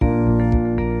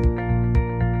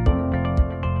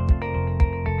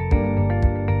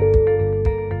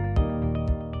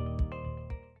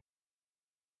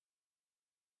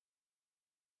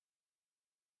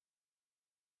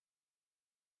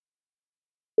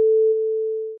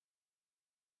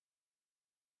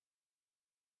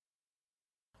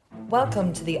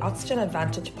Welcome to the Oxygen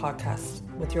Advantage podcast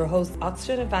with your host,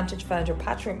 Oxygen Advantage founder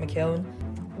Patrick McKeown.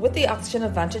 With the Oxygen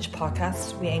Advantage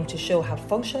podcast, we aim to show how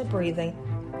functional breathing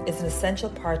is an essential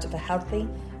part of a healthy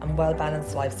and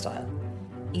well-balanced lifestyle.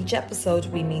 Each episode,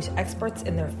 we meet experts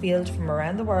in their field from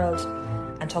around the world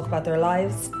and talk about their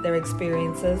lives, their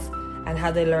experiences, and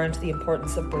how they learned the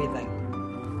importance of breathing.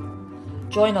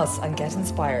 Join us and get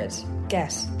inspired.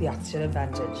 Get the Oxygen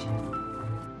Advantage.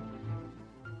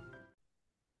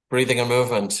 Breathing and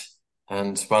movement,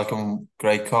 and welcome,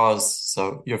 great cause.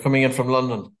 So you're coming in from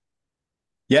London?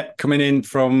 Yeah, coming in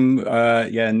from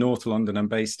North London. I'm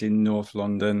based in North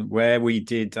London, where we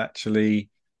did actually,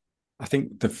 I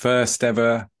think, the first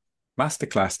ever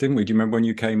masterclass, didn't we? Do you remember when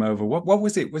you came over? What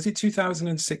was it? Was it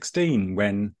 2016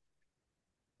 when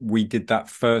we did that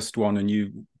first one?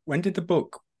 And when did the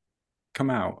book come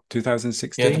out?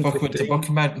 2016? Yeah, the book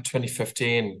came out in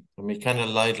 2015, and we kind of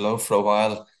lied low for a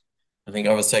while. I think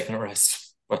I was taking a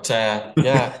rest, but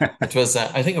it was.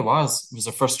 I think it was. It was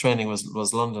the first training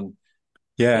was London.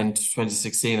 Yeah, in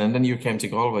 2016, and then you came to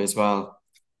Galway as well.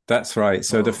 That's right.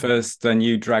 So then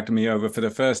you dragged me over for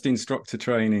the first instructor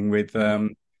training with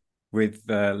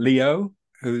Leo,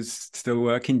 who's still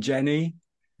working, Jenny,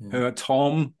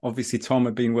 Tom. Obviously, Tom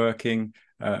had been working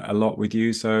a lot with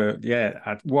you. So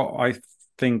yeah, what I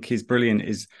think is brilliant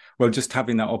is, well, just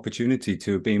having that opportunity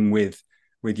to have been with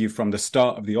you from the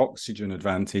start of the Oxygen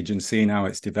Advantage and seeing how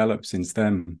it's developed since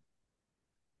then.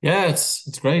 Yeah, it's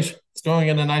great. It's going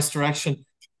in a nice direction.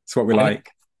 It's what we like.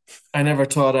 I never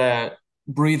thought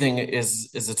breathing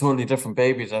is a totally different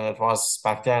baby than it was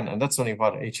back then, and that's only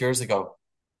 8 years ago.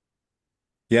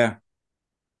 Yeah.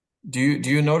 Do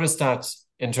you notice that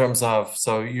in terms of,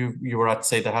 so you were at,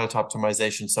 say, the Health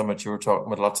Optimization Summit, you were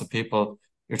talking with lots of people,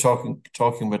 you're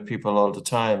talking with people all the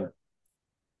time.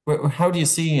 How do you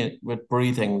see it with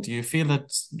breathing? Do you feel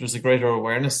that there's a greater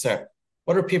awareness there?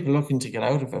 What are people looking to get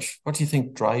out of it? What do you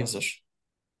think drives it?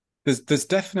 There's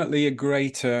definitely a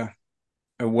greater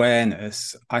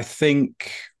awareness. I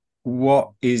think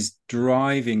what is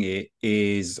driving it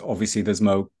is, obviously there's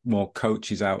more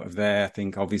coaches out of there. I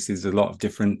think obviously there's a lot of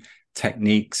different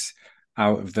techniques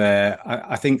out of there.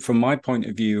 I think from my point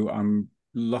of view, I'm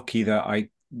lucky that I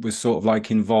was sort of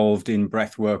like involved in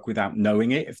breath work without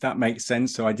knowing it, if that makes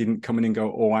sense. So I didn't come in and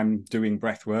go, oh, I'm doing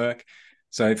breath work.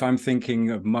 So if I'm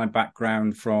thinking of my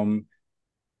background from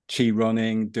chi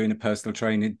running, doing a personal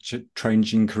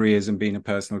training careers and being a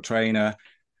personal trainer,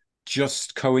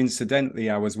 just coincidentally,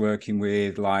 I was working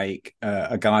with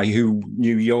a guy who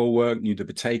knew your work, knew the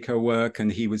Buteyko work, and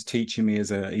he was teaching me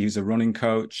he was a running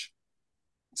coach.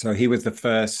 So he was the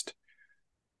first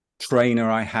trainer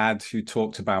I had who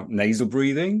talked about nasal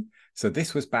breathing. So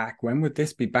this was when would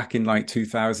this be? Back in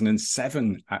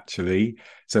 2007, actually.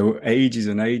 So ages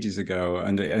and ages ago.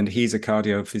 And he's a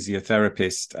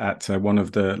cardiophysiotherapist at one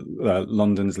of the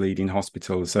London's leading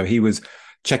hospitals. So he was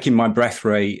checking my breath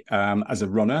rate as a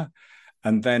runner.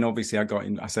 And then obviously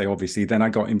then I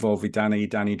got involved with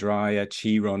Danny Dreyer,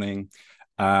 chi running.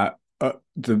 A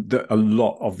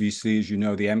lot, obviously, as you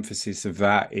know, the emphasis of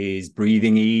that is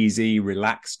breathing easy,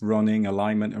 relaxed running,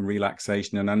 alignment and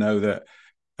relaxation. And I know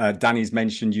that Danny's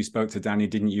mentioned, you spoke to Danny,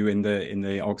 didn't you, in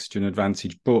the Oxygen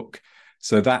Advantage book?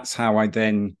 So that's how I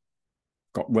then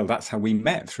that's how we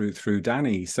met through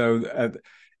Danny. So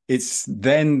it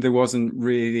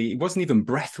wasn't even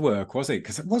breath work, was it?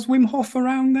 Because was Wim Hof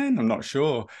around then? I'm not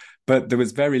sure, but there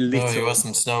was very little. No, he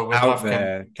wasn't. No, Wim out Hof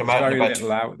there. Came out very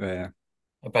little out there.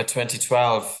 About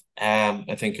 2012,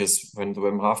 I think is when the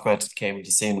Wim Hof method came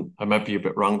into scene. I might be a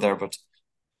bit wrong there, but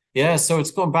yeah, so it's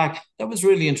going back. That was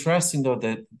really interesting, though,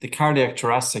 the cardiac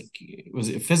thoracic was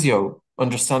a physio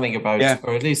understanding about,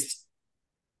 or at least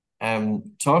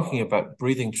talking about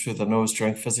breathing through the nose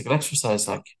during physical exercise.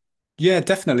 Yeah,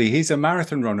 definitely. He's a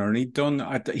marathon runner, and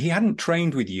he hadn't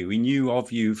trained with you. He knew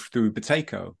of you through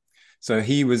Buteyko. So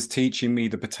he was teaching me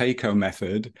the Buteyko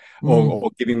method, or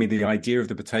giving me the idea of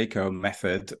the Buteyko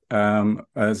method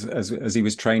as he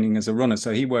was training as a runner.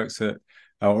 So he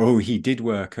he did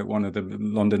work at one of the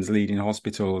London's leading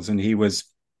hospitals, and he was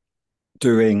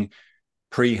doing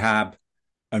prehab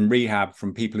and rehab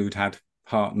from people who'd had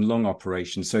heart and lung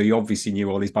operations. So he obviously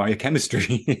knew all his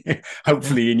biochemistry.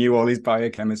 Hopefully he knew all his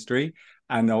biochemistry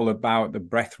and all about the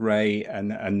breath rate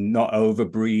and not over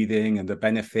breathing and the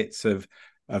benefits of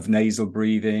nasal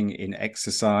breathing in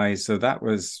exercise. So that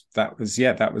was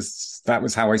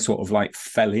how I sort of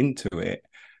fell into it.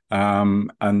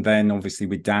 And then obviously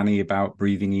with Danny about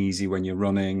breathing easy when you're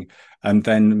running, and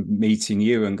then meeting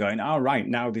you and going, all right,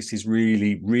 now this is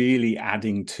really, really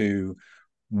adding to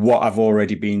what I've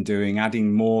already been doing,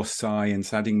 adding more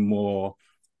science, adding more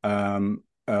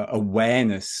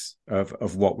awareness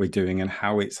of what we're doing and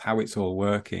how it's all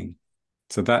working.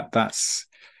 So that's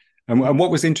and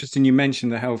what was interesting, you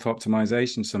mentioned the Health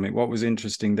Optimization Summit. What was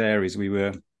interesting there is we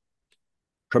were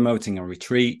promoting our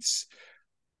retreats.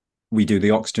 We do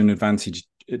the Oxygen Advantage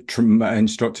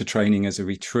instructor training as a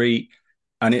retreat.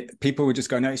 And people were just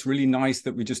going, no, it's really nice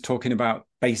that we're just talking about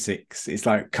basics. It's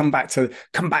like, come back to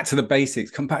the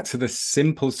basics, come back to the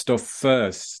simple stuff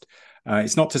first.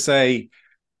 It's not to say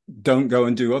don't go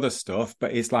and do other stuff,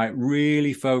 but it's like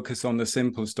really focus on the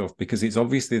simple stuff, because it's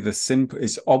obviously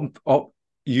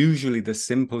usually the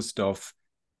simple stuff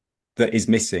that is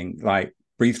missing, like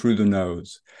breathe through the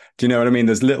nose. Do you know what I mean?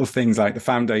 There's little things like the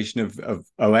foundation of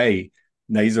OA,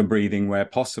 nasal breathing where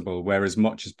possible, where as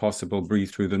much as possible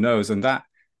breathe through the nose. And that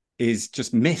is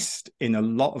just missed in a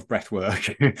lot of breath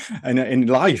work. And in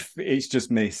life, it's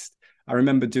just missed. I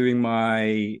remember doing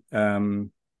my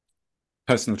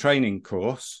personal training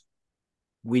course.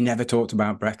 We never talked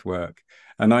about breath work.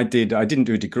 And I didn't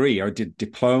do a degree, I did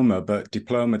diploma, but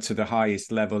diploma to the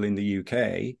highest level in the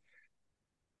UK.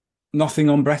 Nothing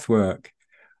on breath work.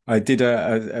 I did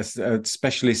a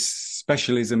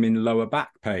specialism in lower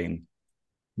back pain.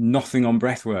 Nothing on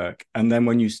breath work. And then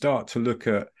when you start to look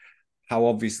at how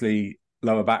obviously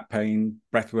lower back pain,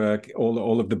 breath work,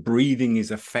 all of the breathing is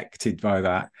affected by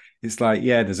that, it's like,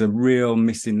 yeah, there's a real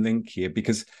missing link here.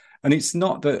 Because, and it's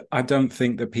not that I don't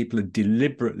think that people are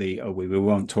deliberately, oh, we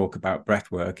won't talk about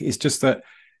breath work. It's just that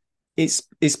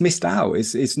it's missed out.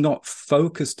 It's not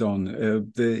focused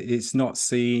on. It's not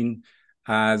seen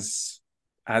as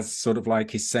sort of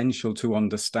like essential to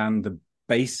understand the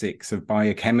basics of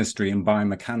biochemistry and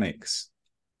biomechanics.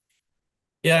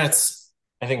 Yeah,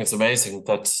 I think it's amazing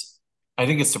that I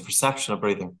think it's the perception of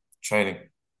breathing training.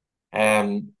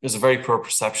 There's a very poor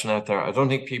perception out there. I don't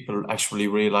think people actually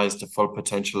realize the full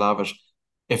potential of it.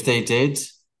 If they did,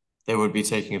 they would be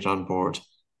taking it on board.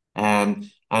 And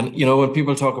you know, when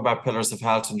people talk about pillars of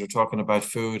health and they're talking about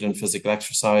food and physical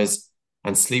exercise,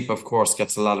 and sleep, of course,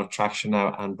 gets a lot of traction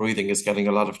now, and breathing is getting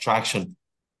a lot of traction.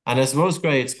 And I suppose,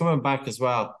 Gray, it's coming back as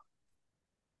well.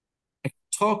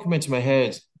 Talk come into my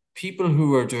head, people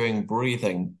who are doing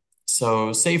breathing.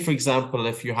 So say, for example,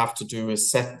 if you have to do a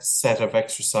set of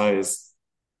exercise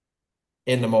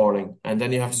in the morning, and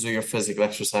then you have to do your physical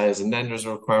exercise, and then there's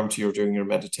a requirement you're doing your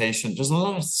meditation. There's a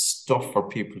lot of stuff for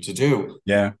people to do.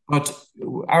 Yeah. But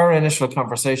our initial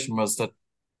conversation was that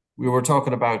we were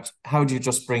talking about how do you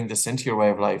just bring this into your way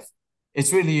of life?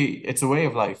 It's a way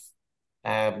of life.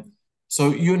 So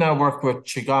you now work with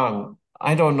Qigong.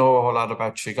 I don't know a whole lot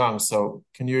about Qigong. So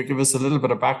can you give us a little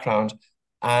bit of background?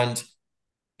 And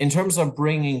in terms of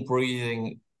bringing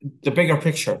breathing, the bigger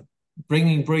picture,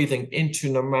 bringing breathing into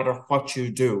no matter what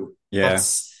you do. Yeah.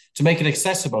 That's to make it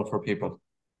accessible for people.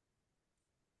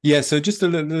 Yeah, so just a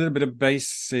little bit of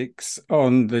basics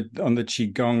on the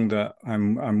Qigong that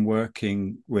I'm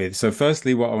working with. So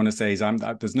firstly, what I want to say is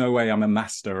there's no way I'm a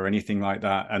master or anything like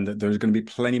that, and that there's going to be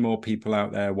plenty more people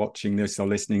out there watching this or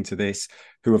listening to this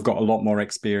who have got a lot more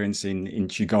experience in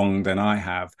Qigong than I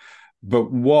have.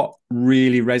 But what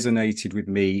really resonated with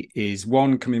me is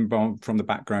one, coming from the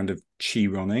background of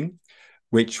Qi running,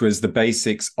 which was the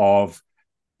basics of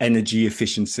energy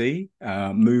efficiency,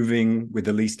 moving with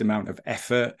the least amount of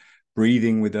effort,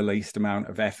 breathing with the least amount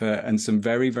of effort, and some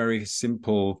very, very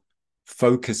simple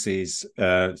focuses,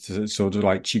 sort of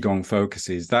like Qigong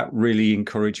focuses. That really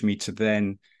encouraged me to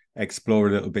then explore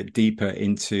a little bit deeper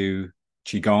into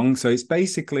Qigong. So it's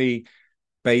basically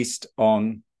based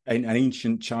on an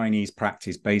ancient Chinese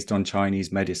practice, based on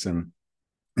Chinese medicine.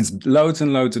 There's loads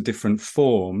and loads of different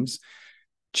forms.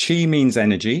 Qi means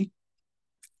energy.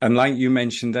 And like you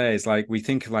mentioned there, it's like we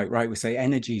think of like, right, we say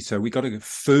energy. So we got to get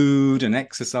food and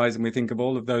exercise, and we think of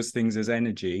all of those things as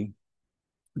energy.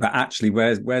 But actually,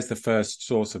 where's the first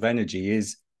source of energy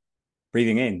is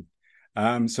breathing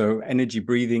in. So energy,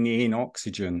 breathing in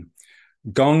oxygen.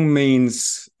 Gong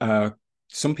means,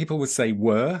 some people would say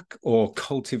work or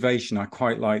cultivation. I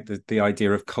quite like the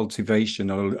idea of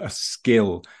cultivation or a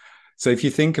skill. So if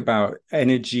you think about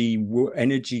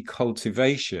energy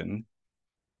cultivation,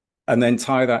 and then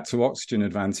tie that to Oxygen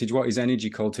Advantage. What is energy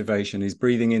cultivation? Is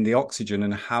breathing in the oxygen,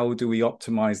 and how do we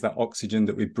optimize that oxygen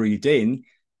that we breathed in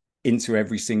into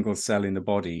every single cell in the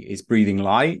body? It's breathing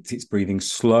light, it's breathing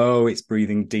slow, it's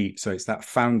breathing deep. So it's that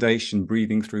foundation,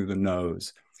 breathing through the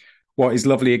nose. What is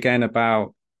lovely again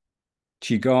about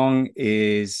Qigong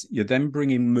is you're then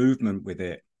bringing movement with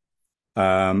it.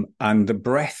 And the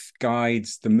breath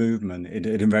guides the movement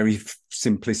in a very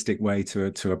simplistic way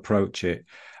to approach it.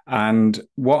 And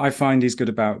what I find is good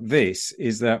about this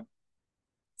is that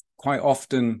quite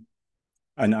often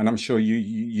and I'm sure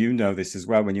you know this as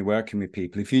well when you're working with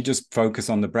people. If you just focus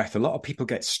on the breath, a lot of people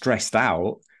get stressed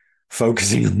out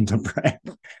focusing on the breath.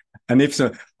 And if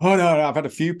so, oh no, I've had a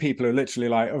few people who are literally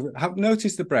like, oh,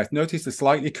 notice the breath, notice the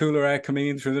slightly cooler air coming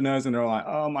in through the nose, and they're like,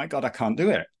 oh my God, I can't do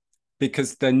it,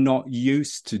 because they're not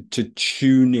used to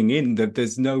tuning in. That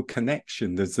there's no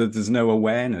connection, there's no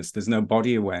awareness, there's no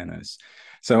body awareness.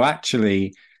 So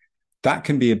actually, that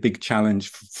can be a big challenge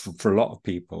for a lot of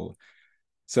people.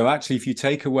 So actually, if you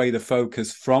take away the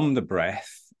focus from the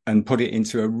breath and put it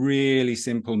into a really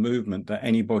simple movement that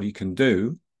anybody can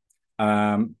do,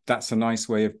 that's a nice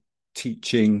way of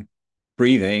teaching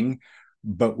breathing,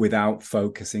 but without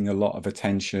focusing a lot of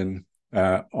attention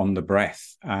on the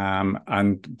breath.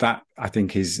 And that, I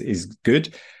think, is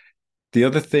good. The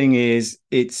other thing is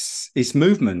it's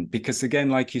movement, because again,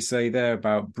 like you say there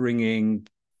about bringing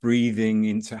breathing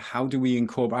into, how do we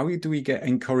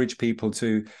encourage people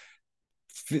to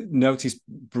notice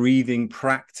breathing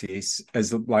practice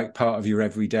as like part of your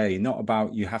everyday, not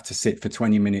about you have to sit for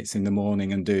 20 minutes in the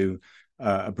morning and do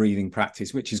a breathing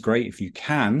practice, which is great if you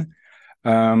can.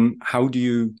 How do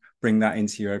you bring that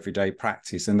into your everyday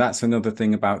practice? And that's another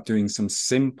thing about doing some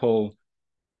simple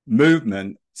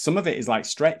movement. Some of it is like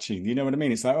stretching, you know what I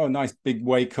mean? It's like, oh, nice big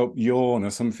wake up yawn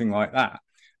or something like that.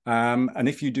 And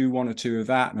if you do one or two of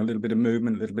that and a little bit of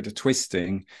movement, a little bit of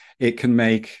twisting, it can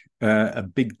make a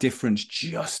big difference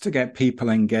just to get people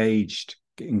engaged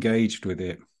with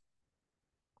it.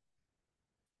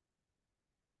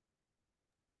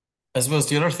 I suppose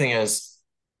the other thing is,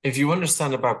 if you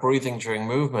understand about breathing during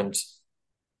movement,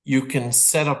 you can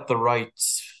set up the right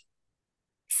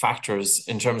factors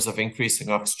in terms of increasing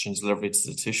oxygen delivery to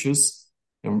the tissues,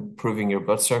 improving your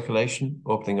blood circulation,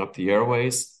 opening up the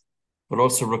airways, but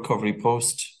also recovery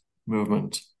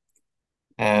post-movement.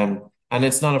 And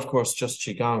it's not, of course, just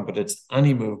Qigong, but it's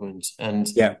any movement. And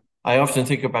yeah, I often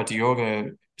think about the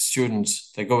yoga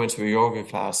students. They go into a yoga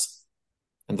class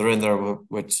and they're in there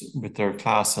with their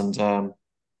class, and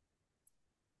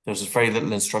there's very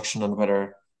little instruction on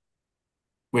whether,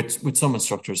 with some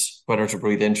instructors, whether to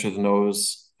breathe in through the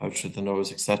nose, out through the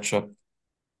nose, etc.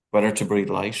 Whether to breathe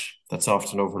light, that's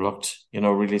often overlooked,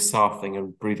 really softening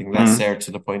and breathing less air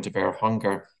to the point of air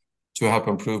hunger to help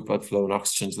improve blood flow and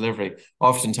oxygen delivery.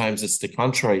 Oftentimes it's the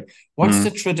contrary. What's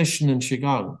the tradition in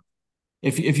Qigong?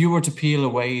 If you were to peel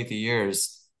away the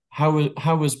years,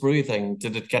 how was breathing?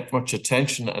 Did it get much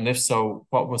attention? And if so,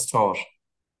 what was taught?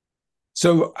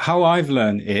 So how I've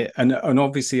learned it, and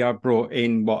obviously I brought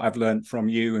in what I've learned from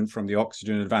you and from the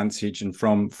Oxygen Advantage and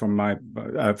from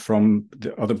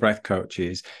the other breath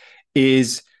coaches,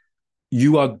 is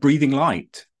you are breathing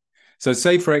light. So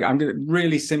say I'm going to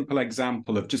really simple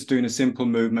example of just doing a simple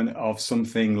movement of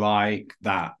something like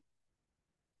that.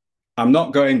 I'm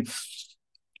not doing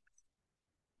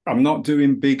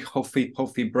big huffy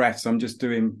puffy breaths. I'm just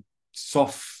doing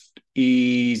soft,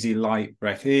 easy, light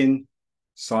breath in,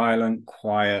 silent,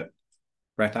 quiet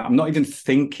breath out. I'm not even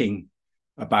thinking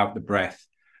about the breath.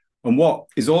 And what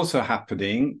is also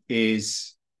happening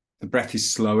is the breath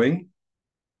is slowing.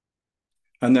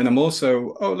 And then I'm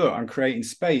also, oh, look, I'm creating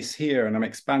space here and I'm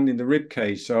expanding the rib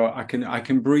cage so I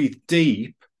can breathe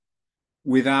deep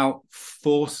without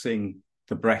forcing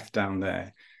the breath down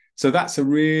there. So that's a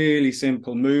really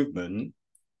simple movement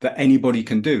that anybody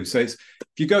can do. So if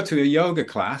you go to a yoga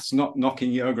class, not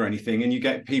knocking yoga or anything, and you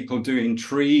get people doing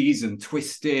trees and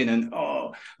twisting, and a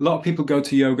lot of people go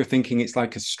to yoga thinking it's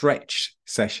like a stretch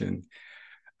session,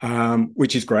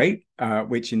 which is great,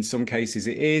 which in some cases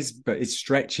it is, but it's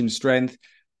stretch and strength.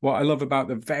 What I love about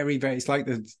it's like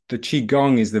the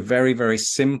Qigong is the very, very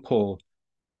simple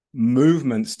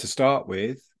movements to start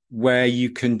with, where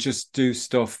you can just do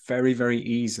stuff very, very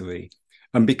easily.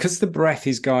 And because the breath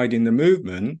is guiding the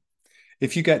movement,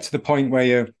 if you get to the point where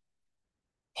you're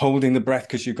holding the breath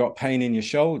because you've got pain in your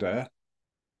shoulder,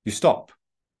 you stop.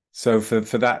 So for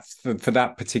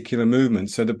that particular movement,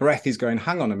 so the breath is going,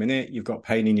 hang on a minute, you've got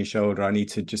pain in your shoulder, I need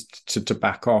to just to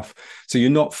back off. So you're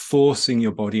not forcing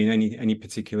your body in any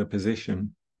particular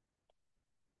position.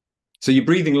 So you're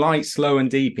breathing light, slow, and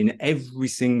deep in every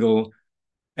single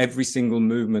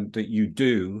movement that you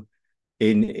do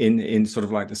in sort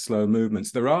of like the slow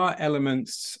movements. There are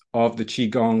elements of the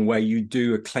Qigong where you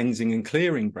do a cleansing and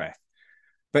clearing breath.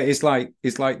 But it's like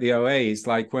the OA, it's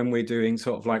like when we're doing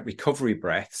sort of like recovery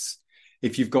breaths,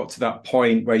 if you've got to that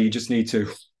point where you just need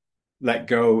to let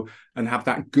go and have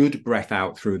that good breath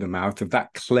out through the mouth, of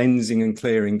that cleansing and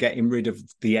clearing, getting rid of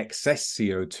the excess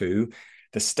CO2,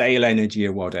 the stale energy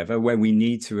or whatever, where we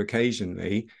need to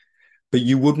occasionally. But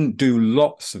you wouldn't do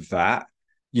lots of that.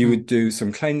 You would do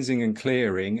some cleansing and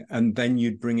clearing, and then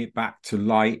you'd bring it back to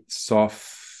light,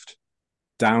 soft,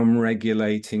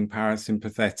 down-regulating,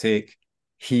 parasympathetic,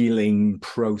 healing,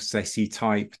 processy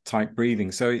type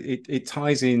breathing. So it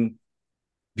ties in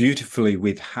beautifully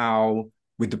with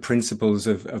the principles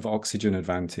of Oxygen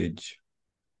Advantage.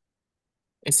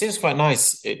 It seems quite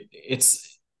nice.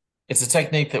 It's a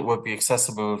technique that would be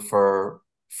accessible for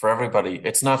everybody.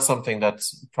 It's not something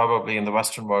that's probably in the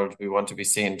Western world we want to be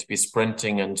seen to be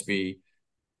sprinting and to be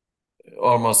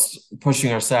almost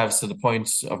pushing ourselves to the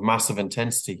point of massive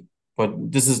intensity.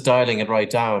 But this is dialing it right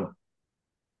down.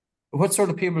 What sort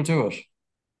of people do it?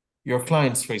 Your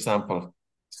clients, for example.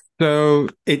 So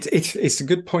it's a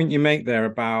good point you make there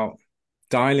about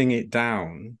dialing it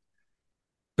down,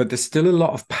 but there's still a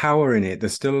lot of power in it.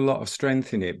 There's still a lot of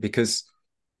strength in it because,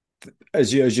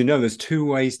 as you know, there's two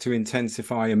ways to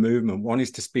intensify a movement. One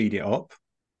is to speed it up,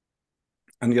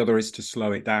 and the other is to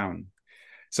slow it down.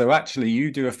 So actually,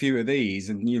 you do a few of these,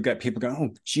 and you get people going,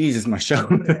 "Oh, Jesus, my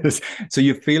shoulders!" So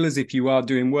you feel as if you are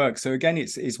doing work. So again,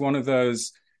 it's one of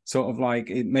those sort of like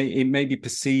it may be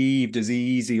perceived as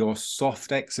easy or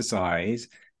soft exercise,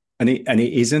 and it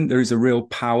isn't. There is a real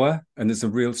power and there's a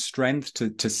real strength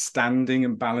to standing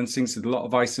and balancing. So there's a lot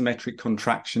of isometric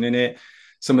contraction in it.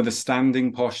 Some of the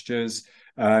standing postures,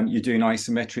 you're doing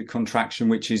isometric contraction,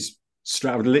 which is,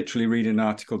 I would literally read an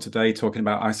article today talking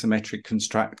about isometric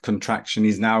contraction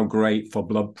is now great for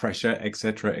blood pressure,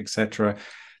 etc., etc.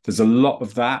 There's a lot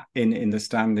of that in the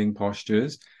standing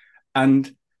postures.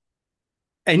 And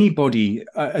anybody,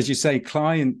 as you say,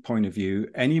 client point of view,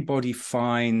 anybody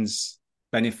finds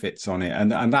benefits on it,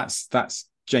 and that's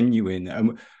genuine.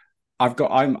 And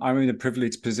I'm in a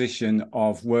privileged position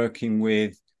of working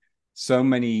with so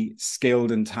many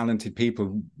skilled and talented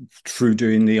people through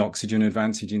doing the Oxygen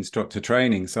Advantage instructor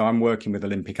training. So I'm working with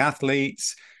Olympic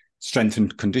athletes, strength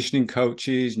and conditioning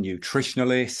coaches,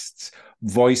 nutritionalists,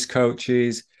 voice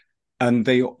coaches, and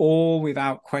they all,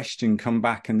 without question, come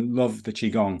back and love the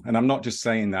Qigong. And I'm not just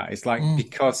saying that. It's like,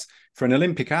 because for an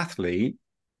Olympic athlete,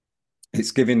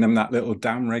 it's giving them that little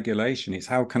down regulation. It's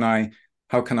how can I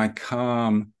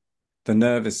calm the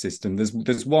nervous system.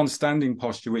 There's one standing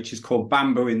posture which is called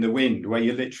bamboo in the wind, where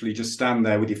you literally just stand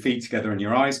there with your feet together and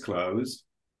your eyes closed,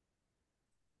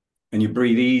 and you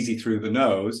breathe easy through the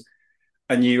nose,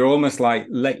 and you're almost like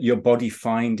let your body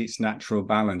find its natural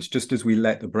balance, just as we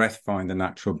let the breath find the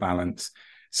natural balance.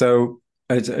 So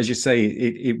as you say,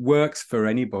 it works for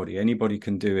anybody. Anybody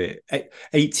can do it.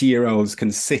 80-year-olds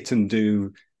can sit and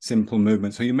do simple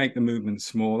movements. So you make the movement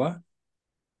smaller.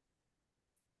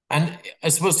 And I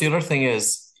suppose the other thing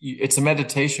is it's a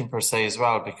meditation per se as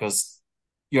well, because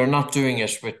you're not doing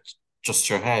it with just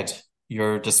your head.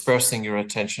 You're dispersing your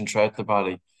attention throughout the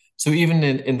body. So even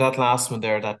in that last one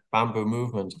there, that bamboo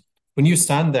movement, when you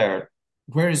stand there,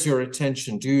 where is your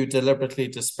attention? Do you deliberately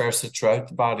disperse it throughout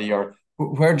the body, or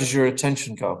where does your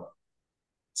attention go?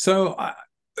 So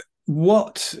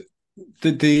what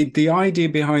the idea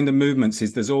behind the movements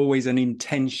is there's always an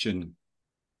intention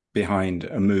behind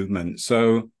a movement.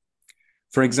 So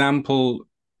for example,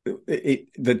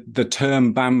 the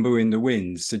term bamboo in the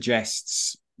wind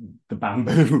suggests the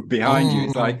bamboo behind you.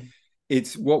 It's like,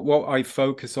 it's what I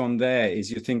focus on there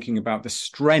is you're thinking about the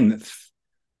strength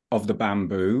of the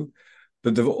bamboo,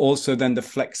 but also then the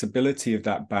flexibility of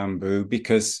that bamboo,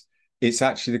 because it's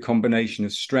actually the combination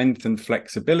of strength and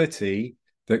flexibility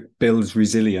that builds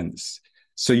resilience.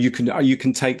 So you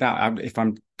can take that. If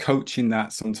I'm coaching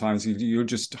that, sometimes you'll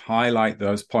just highlight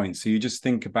those points. So you just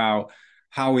think about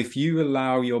how, if you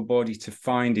allow your body to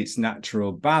find its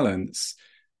natural balance,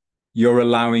 you're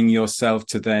allowing yourself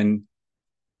to then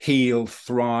heal,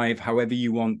 thrive, however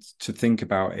you want to think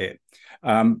about it.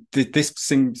 This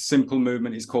simple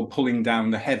movement is called pulling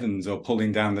down the heavens or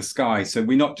pulling down the sky. So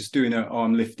we're not just doing it, oh,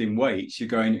 I'm lifting weights. You're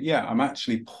going, yeah, I'm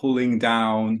actually pulling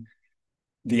down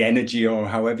the energy, or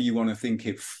however you want to think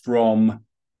it, from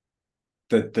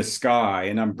the sky,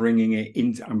 and I'm bringing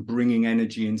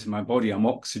energy into my body. I'm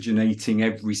oxygenating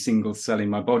every single cell in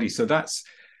my body. So that's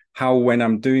how, when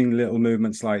I'm doing little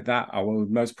movements like that, I will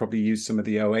most probably use some of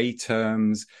the OA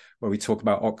terms where we talk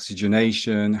about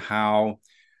oxygenation, how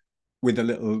with a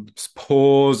little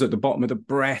pause at the bottom of the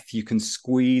breath, you can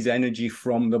squeeze energy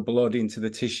from the blood into the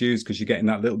tissues because you're getting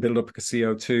that little build up of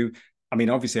CO2. I mean,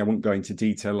 obviously, I won't go into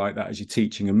detail like that as you're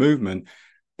teaching a movement,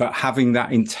 but having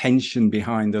that intention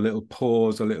behind a little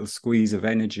pause, a little squeeze of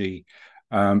energy.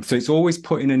 So it's always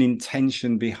putting an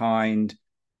intention behind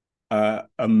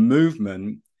a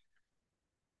movement,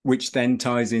 which then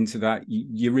ties into that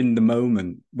you're in the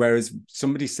moment. Whereas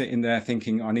somebody sitting there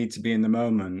thinking, I need to be in the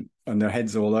moment, and their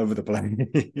head's all over the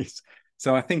place.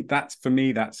 So I think that's, for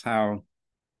me, that's how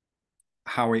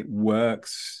it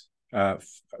works.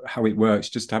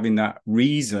 Just having that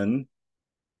reason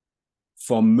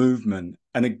for movement.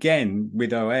 And again,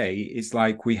 with OA, it's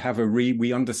like we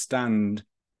understand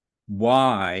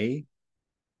why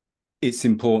it's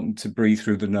important to breathe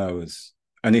through the nose.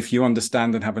 And if you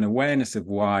understand and have an awareness of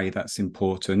why that's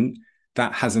important,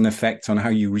 that has an effect on how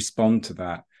you respond to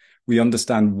that. We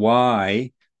understand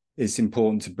why it's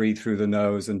important to breathe through the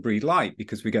nose and breathe light,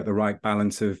 because we get the right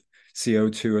balance of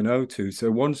CO2 and O2. So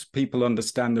once people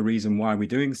understand the reason why we're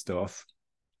doing stuff,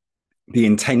 the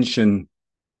intention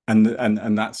and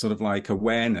that sort of like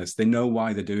awareness, they know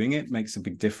why they're doing it, makes a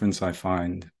big difference, I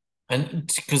find.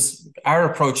 And because our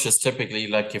approach is typically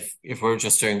like if we're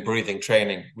just doing breathing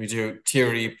training, we do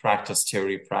theory,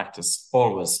 practice,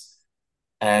 always.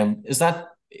 Is that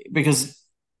because,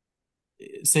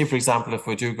 say, for example, if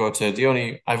we do go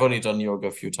to I've only done yoga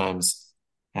a few times.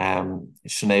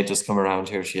 Sinead just come around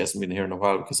here. She hasn't been here in a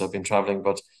while because I've been traveling,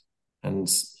 and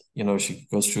she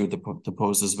goes through the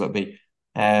poses with me.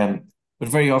 But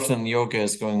very often yoga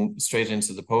is going straight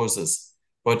into the poses.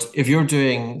 But if you're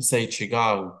doing, say,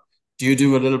 Qigong, do you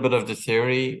do a little bit of the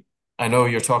theory? I know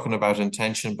you're talking about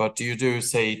intention, but do you do,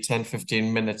 say, 10,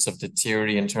 15 minutes of the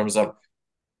theory in terms of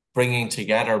bringing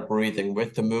together breathing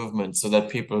with the movement so that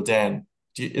people then,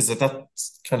 is it that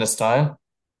kind of style?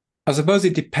 I suppose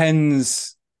it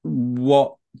depends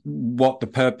what the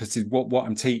purpose is, what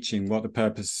I'm teaching, what the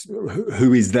purpose,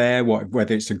 who is there,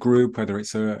 whether it's a group, whether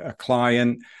it's a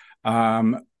client. I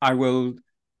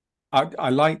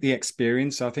like the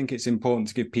experience. I think it's important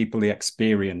to give people the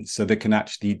experience so they can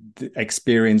actually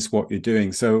experience what you're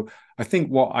doing. So I think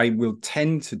what I will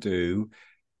tend to do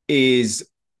is,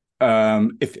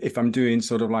 if I'm doing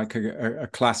sort of like a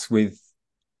class with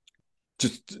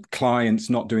just clients,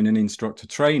 not doing an instructor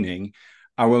training,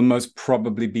 I will most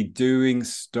probably be doing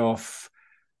stuff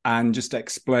and just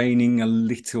explaining a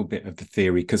little bit of the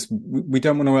theory, because we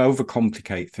don't want to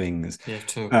overcomplicate things. Yeah,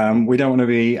 too. We don't want to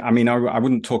be, I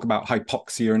wouldn't talk about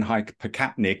hypoxia and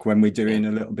hypercapnic when we're doing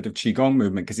a little bit of Qigong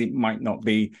movement, because it might not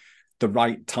be the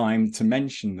right time to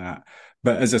mention that.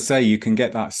 But as I say, you can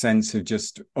get that sense of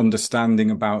just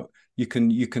understanding about, you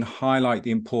can highlight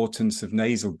the importance of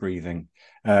nasal breathing,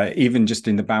 even just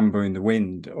in the bamboo in the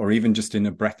wind, or even just in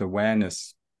a breath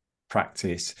awareness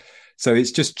practice. So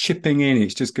it's just chipping in,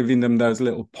 it's just giving them those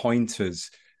little pointers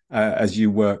as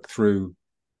you work through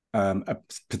a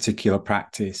particular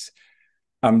practice.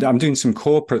 I'm doing some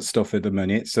corporate stuff at the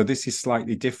minute, so this is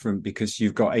slightly different because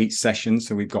you've got 8 sessions,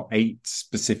 so we've got 8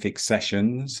 specific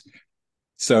sessions.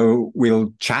 So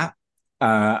we'll chat,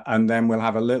 and then we'll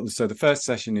have so the first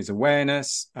session is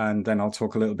awareness, and then I'll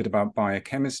talk a little bit about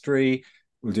biochemistry.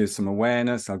 We'll do some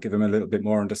awareness. I'll give them a little bit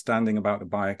more understanding about the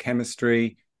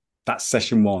biochemistry. That's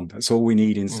session 1. That's all we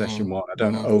need in session 1. I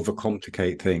don't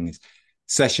overcomplicate things.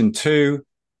 Session 2,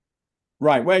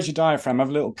 right, where's your diaphragm? Have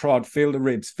a little prod, feel the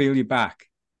ribs, feel your back.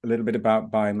 A little bit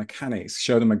about biomechanics,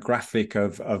 show them a graphic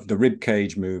of the rib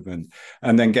cage movement,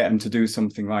 and then get them to do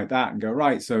something like that and go,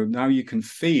 right, so now you can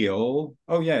feel,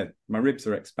 oh yeah, my ribs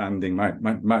are expanding,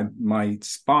 my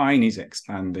spine is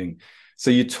expanding. So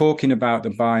you're talking about the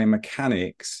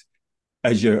biomechanics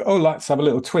as let's have a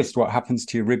little twist. What happens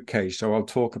to your rib cage? So I'll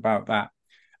talk about that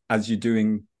as you're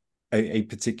doing a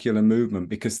particular movement,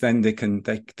 because then they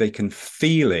can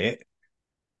feel it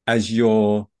as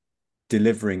you're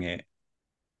delivering it.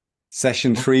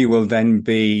 Session 3 will then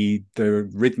be the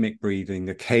rhythmic breathing,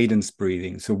 the cadence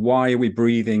breathing. So why are we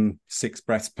breathing 6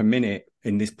 breaths per minute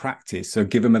in this practice? So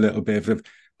give them a little bit of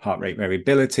heart rate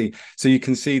variability. So you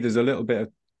can see there's a little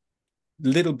bit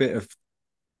of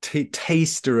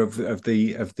taster of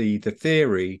the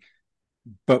theory,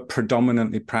 but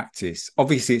predominantly practice.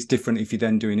 Obviously, it's different if you're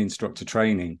then doing instructor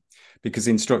training, because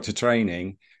instructor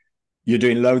training, you're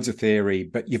doing loads of theory,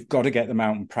 but you've got to get them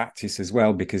out and practice as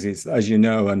well, because it's, as you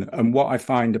know, and what I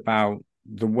find about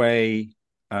the way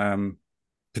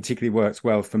particularly works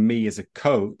well for me as a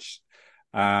coach,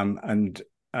 and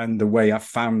the way I've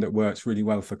found that works really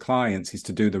well for clients, is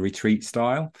to do the retreat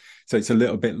style. So it's a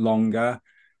little bit longer,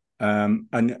 and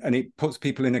it puts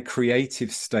people in a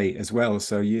creative state as well.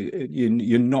 So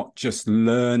you're not just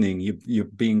learning, you're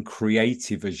being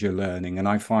creative as you're learning, and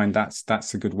I find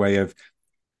that's a good way of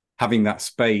having that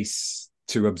space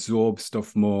to absorb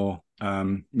stuff more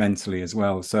mentally as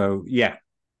well. So yeah,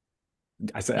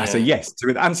 I say yes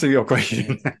to answer your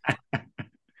question.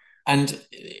 And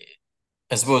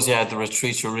I suppose, the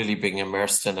retreat, you're really being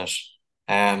immersed in it.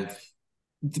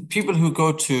 The people who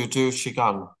go to do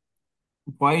Qigong,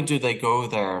 why do they go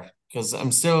there? Because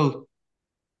I'm still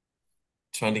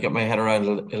trying to get my head around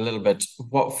a little bit.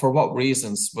 For what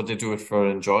reasons? Would they do it for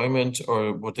enjoyment,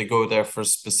 or would they go there for a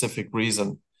specific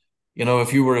reason?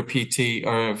 If you were a PT,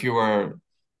 or if you were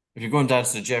If you're going down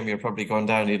to the gym, you're probably going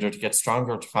down either to get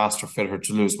stronger, to faster, fitter,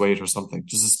 to lose weight or something.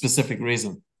 There's a specific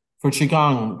reason. For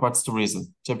Qigong, what's the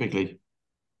reason typically?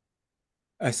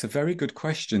 It's a very good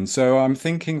question. So I'm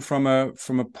thinking from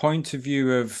a point of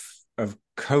view of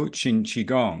coaching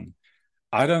Qigong.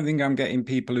 I don't think I'm getting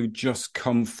people who just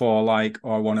come for like,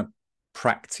 oh, I want to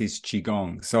practice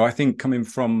Qigong. So I think coming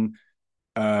from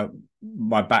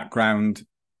my background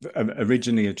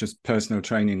originally as just personal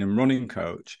training and running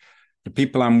coach, the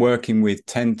people I'm working with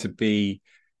tend to be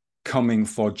coming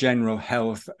for general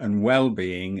health and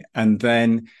well-being. And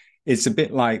then it's a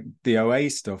bit like the OA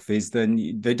stuff is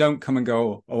then they don't come and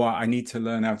go, oh, I need to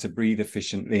learn how to breathe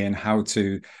efficiently and how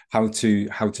to do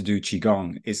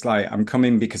Qigong. It's like I'm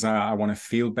coming because I want to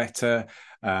feel better.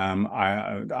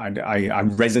 I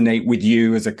resonate with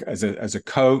you as a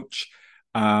coach.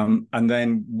 And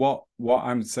then what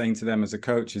I'm saying to them as a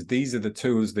coach is these are the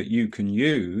tools that you can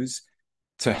use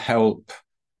to help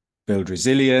build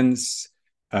resilience,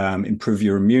 improve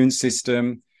your immune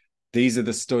system. These are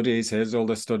the studies. Here's all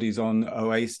the studies on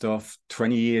OA stuff,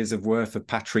 20 years of worth of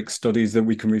Patrick studies that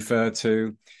we can refer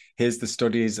to. Here's the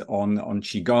studies on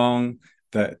Qigong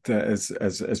that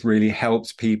has really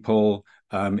helped people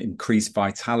increase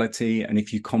vitality. And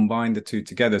if you combine the two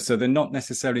together, so they're not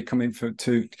necessarily coming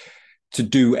to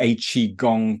do a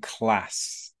Qigong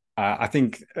class. I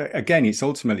think, again, it's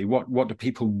ultimately what do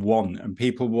people want? And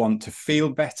people want to feel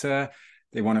better.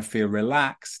 They want to feel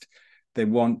relaxed. They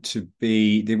want to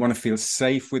feel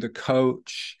safe with a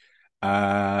coach.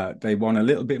 They want a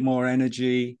little bit more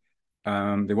energy.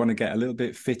 They want to get a little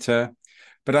bit fitter.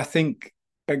 But I think,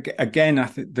 again, I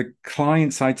think the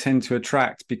clients I tend to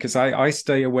attract, because I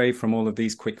stay away from all of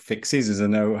these quick fixes, as I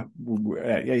know,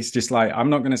 it's just like, I'm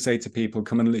not going to say to people,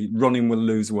 come and running will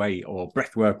lose weight or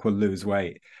breath work will lose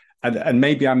weight. And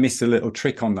maybe I miss a little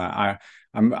trick on that.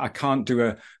 I can't do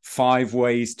a 5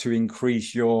 ways to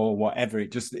increase your whatever.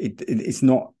 It's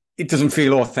not. It doesn't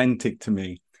feel authentic to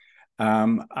me.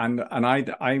 And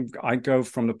I go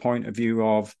from the point of view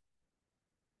of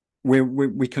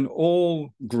we can all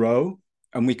grow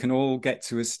and we can all get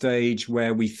to a stage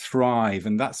where we thrive,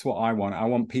 and that's what I want. I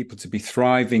want people to be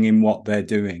thriving in what they're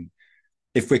doing.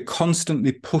 If we're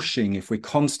constantly pushing, if we're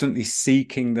constantly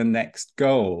seeking the next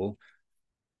goal,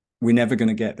 we're never going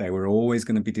to get there. We're always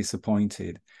going to be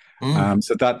disappointed.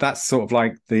 So that's sort of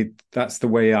like that's the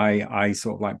way I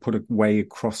sort of like put a way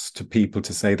across to people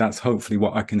to say that's hopefully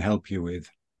what I can help you with.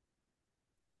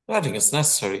 I think it's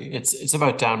necessary. It's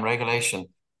about down regulation.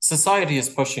 Society is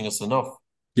pushing us enough,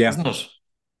 Yeah. isn't it?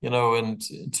 And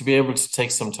to be able to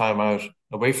take some time out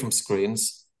away from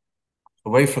screens,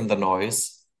 away from the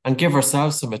noise, and give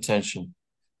ourselves some attention.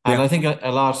 And Yeah. I think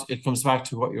a lot, it comes back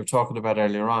to what you were talking about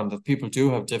earlier on, that people do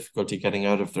have difficulty getting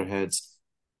out of their heads.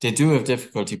 They do have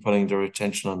difficulty putting their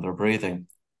attention on their breathing.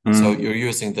 So you're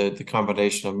using the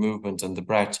combination of movement and the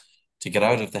breath to get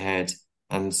out of the head.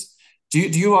 And do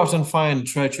you often find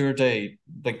throughout your day,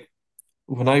 like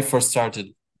when I first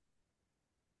started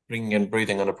bringing in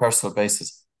breathing on a personal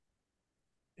basis,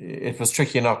 it was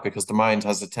tricky enough because the mind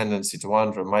has a tendency to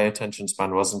wander and my attention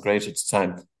span wasn't great at the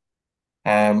time.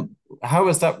 How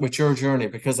is that with your journey?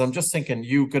 Because I'm just thinking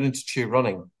you got into chi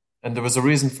running and there was a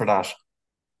reason for that.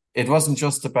 It wasn't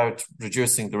just about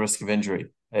reducing the risk of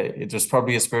injury. There's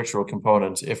probably a spiritual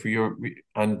component.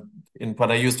 And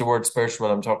when I use the word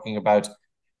spiritual, I'm talking about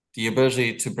the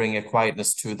ability to bring a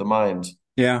quietness to the mind.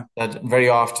 Yeah. That very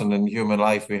often in human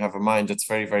life, we have a mind that's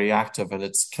very, very active, and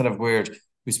it's kind of weird.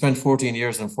 We spent 14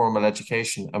 years in formal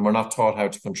education and we're not taught how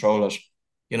to control it.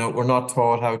 We're not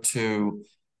taught how to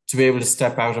be able to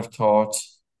step out of thought,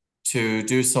 to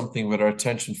do something with our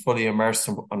attention fully immersed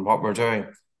on what we're doing.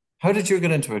 How did you get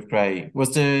into it, Gray?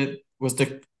 Was the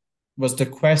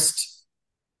quest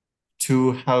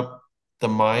to help the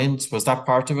mind? Was that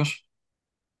part of it?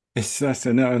 That's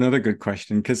another good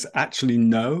question, because actually,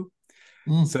 no.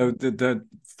 So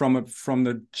from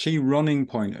the chi running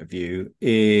point of view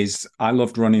is I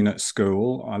loved running at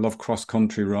school. I love cross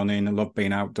country running. I love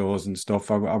being outdoors and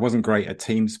stuff. I wasn't great at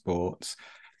team sports.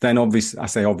 Then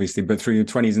obviously, but through your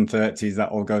 20s and 30s, that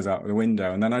all goes out the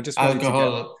window. And then I just wanted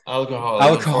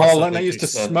alcohol, and I used to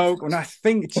smoke. And I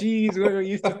think, geez, what I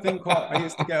used to think what I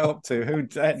used to get up to. Who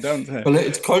don't?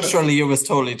 Well, culturally, it was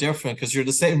totally different because you're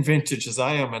the same vintage as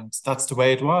I am, and that's the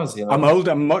way it was. I'm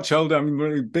older. I'm much older. I'm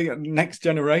really big, next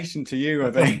generation to you,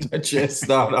 I think. Yes,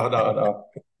 no.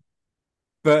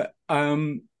 But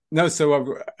no,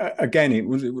 so again, it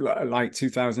was like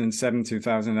 2007,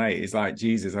 2008. It's like,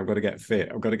 Jesus, I've got to get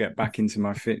fit. I've got to get back into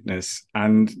my fitness.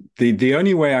 And the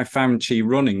only way I found chi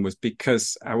running was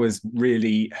because I was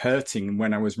really hurting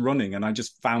when I was running, and I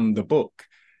just found the book.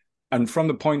 And from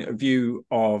the point of view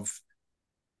of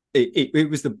it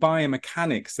was the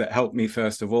biomechanics that helped me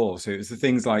first of all. So it was the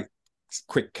things like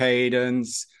quick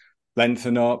cadence,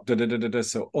 lengthen up, da da da da da.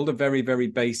 So all the very, very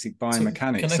basic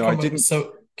biomechanics. So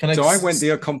I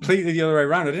went completely the other way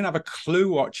around. I didn't have a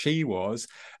clue what chi was.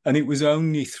 And it was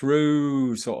only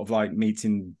through sort of like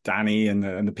meeting Danny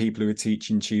and the people who were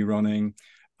teaching chi running,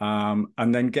 and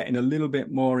then getting a little bit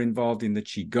more involved in the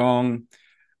qigong,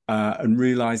 and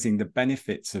realizing the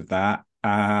benefits of that,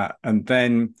 and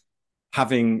then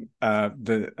having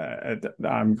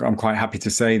I'm quite happy to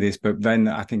say this, but then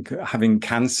I think having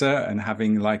cancer and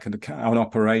having like an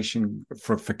operation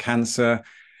for cancer,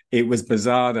 it was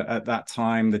bizarre that at that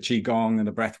time the qigong and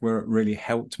the breath work really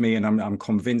helped me, and I'm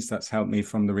convinced that's helped me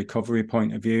from the recovery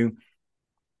point of view.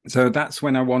 So that's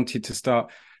when I wanted to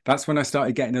start. That's when I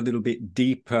started getting a little bit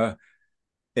deeper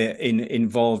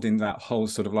involved in that whole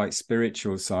sort of like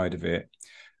spiritual side of it.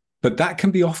 But that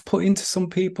can be off-putting to some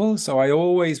people. So I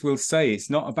always will say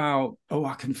it's not about, oh,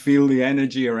 I can feel the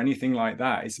energy or anything like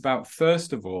that. It's about,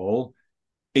 first of all,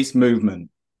 it's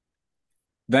movement.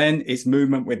 Then it's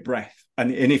movement with breath.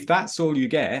 And if that's all you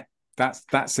get,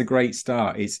 that's a great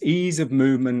start. It's ease of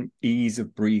movement, ease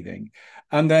of breathing.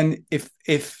 And then if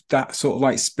that sort of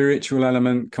like spiritual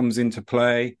element comes into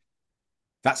play,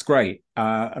 that's great.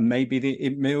 And maybe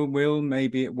it will,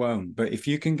 maybe it won't. But if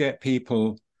you can get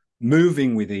people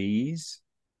moving with ease,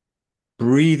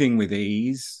 breathing with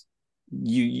ease,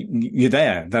 you're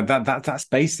there. That's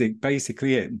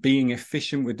basically it. Being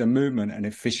efficient with the movement and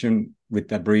efficient with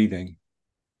their breathing.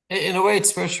 In a way, it's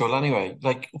spiritual anyway.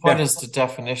 Like, what is the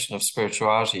definition of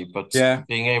spirituality? But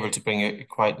being able to bring a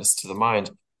quietness to the mind.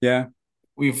 Yeah.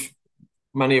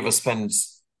 Many of us spend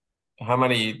how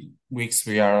many weeks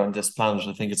we are on this planet.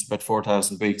 I think it's about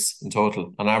 4,000 weeks in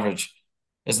total on average.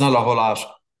 It's not a whole lot.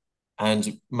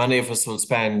 And many of us will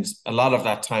spend a lot of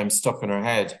that time stuck in our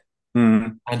head.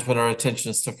 Mm. And when our attention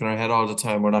is stuck in our head all the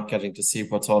time, we're not getting to see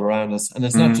what's all around us. And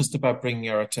it's not just about bringing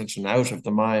our attention out of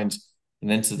the mind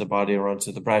and into the body or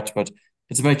onto the breath, but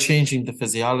it's about changing the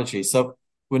physiology. So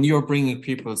when you're bringing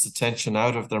people's attention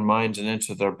out of their mind and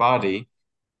into their body,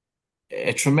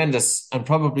 a tremendous and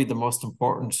probably the most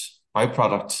important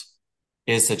byproduct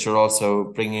is that you're also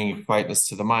bringing quietness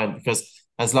to the mind, because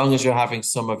as long as you're having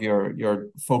some of your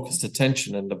focused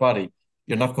attention in the body,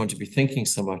 you're not going to be thinking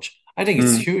so much. I think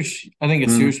it's huge. I think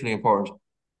it's hugely important.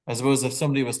 I suppose if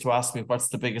somebody was to ask me what's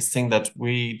the biggest thing that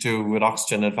we do with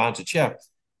Oxygen Advantage,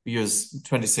 we use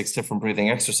 26 different breathing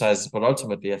exercises, but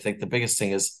ultimately I think the biggest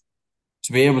thing is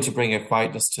to be able to bring a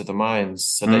quietness to the mind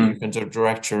so that you can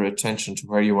direct your attention to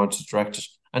where you want to direct it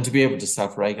and to be able to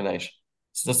self-regulate.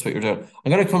 So that's what you're doing.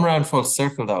 I'm going to come around full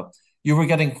circle though. You were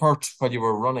getting hurt while you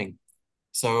were running.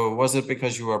 So was it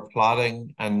because you were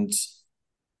plodding and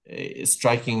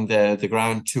striking the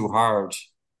ground too hard,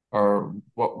 or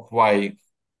what? Why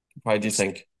do you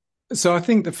think? So I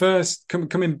think the first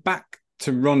coming back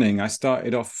to running, I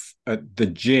started off at the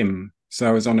gym. So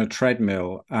I was on a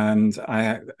treadmill, and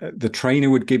the trainer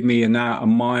would give me a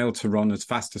mile to run as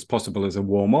fast as possible as a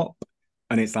warm up,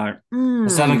 and it's like,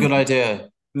 is that a good idea?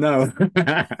 No.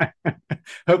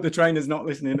 Hope the trainer's not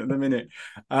listening at the minute.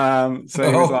 So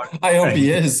he was like, I hope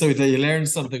he is, so that you learn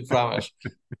something from it.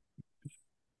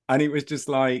 And it was just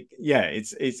like,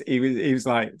 he was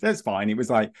like, that's fine. It was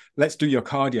like, let's do your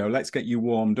cardio, let's get you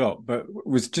warmed up, but it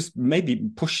was just maybe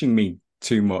pushing me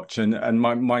too much. And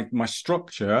my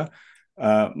structure,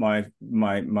 my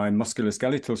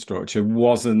musculoskeletal structure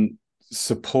wasn't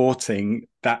supporting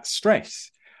that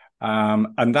stress.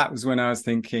 And that was when I was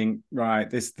thinking, right,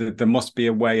 there must be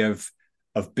a way of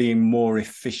being more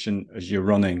efficient as you're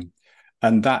running.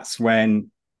 And that's when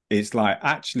it's like,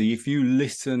 actually, if you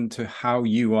listen to how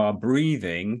you are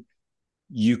breathing,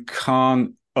 you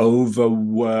can't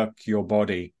overwork your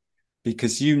body,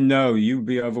 because you'll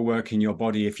be overworking your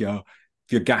body if you're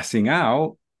gassing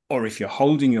out, or if you're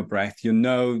holding your breath. You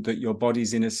know that your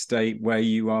body's in a state where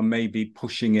you are maybe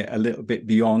pushing it a little bit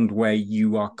beyond where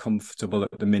you are comfortable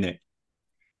at the minute.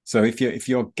 So if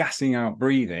you're gassing out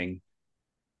breathing,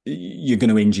 you're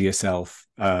going to injure yourself,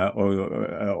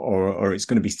 or it's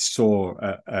going to be sore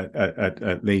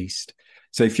at least.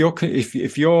 So if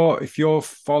you're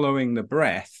following the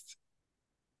breath,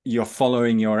 you're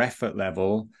following your effort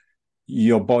level.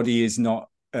 Your body is not.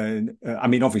 I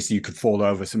mean, obviously, you could fall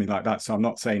over, something like that. So I'm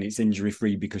not saying it's injury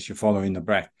free because you're following the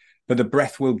breath, but the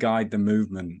breath will guide the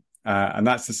movement, and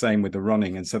that's the same with the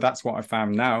running. And so that's what I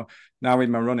found now. Now with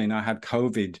my running, I had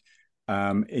COVID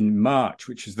in March,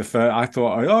 which is the first. I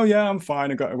thought, oh yeah, I'm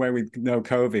fine, I got away with no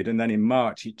COVID, and then in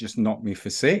March it just knocked me for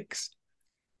 6.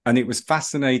 And it was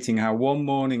fascinating how one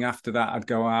morning after that I'd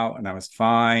go out and I was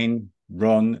fine,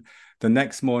 run. The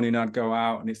next morning I'd go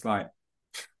out and it's like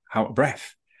out of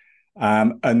breath.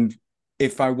 And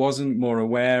if I wasn't more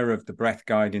aware of the breath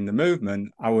guiding the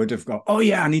movement, I would have got, oh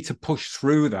yeah, I need to push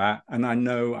through that. And I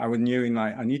knew in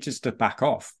like, I need just to back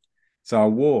off. So I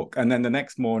walk. And then the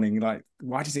next morning, like,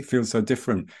 why does it feel so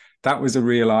different? That was a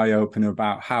real eye opener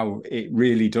about how it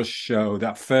really does show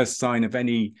that first sign of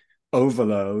any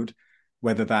overload,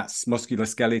 whether that's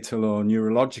musculoskeletal or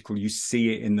neurological, you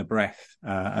see it in the breath.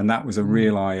 And that was a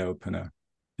real eye opener.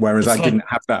 Whereas I didn't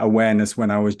have that awareness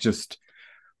when I was just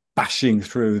bashing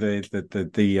through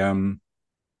the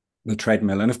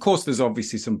treadmill. And of course, there's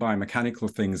obviously some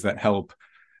biomechanical things that help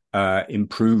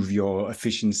improve your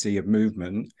efficiency of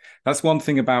movement. That's one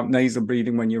thing about nasal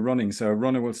breathing when you're running. So a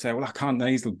runner will say, well, I can't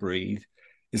nasal breathe.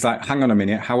 It's like, hang on a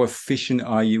minute, how efficient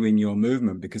are you in your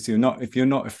movement? Because if you're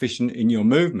not efficient in your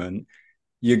movement,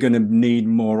 you're going to need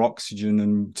more oxygen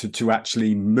and to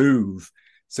actually move.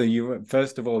 So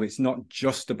first of all, it's not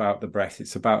just about the breath,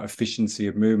 it's about efficiency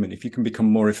of movement. If you can become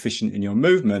more efficient in your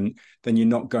movement, then you're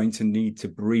not going to need to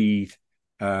breathe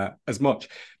as much.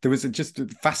 There was just a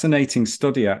fascinating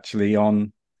study actually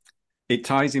on, it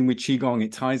ties in with Qigong,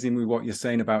 it ties in with what you're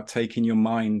saying about taking your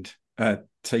mind,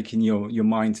 taking your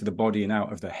mind to the body and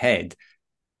out of the head.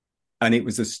 And it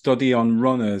was a study on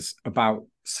runners about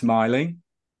smiling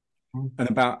and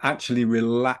about actually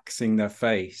relaxing their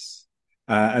face.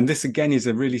 And this, again, is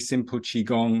a really simple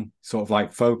Qigong sort of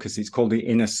like focus. It's called the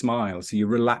inner smile. So you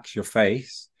relax your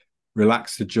face,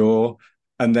 relax the jaw,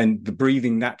 and then the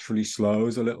breathing naturally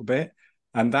slows a little bit.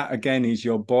 And that, again, is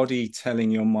your body telling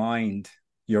your mind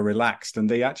you're relaxed. And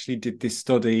they actually did this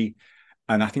study,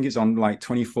 and I think it's on like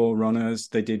 24 runners.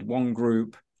 They did one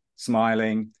group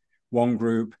smiling, one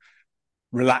group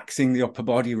relaxing the upper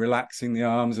body, relaxing the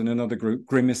arms, and another group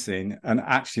grimacing. And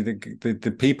actually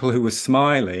the people who were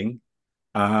smiling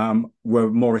were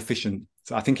more efficient.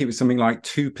 So I think it was something like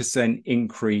 2%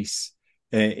 increase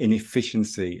in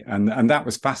efficiency. And that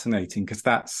was fascinating because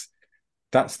that's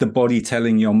the body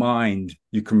telling your mind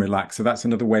you can relax. So that's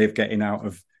another way of getting out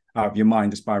of your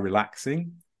mind, just by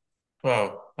relaxing.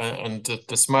 Wow. And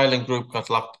the smiling group got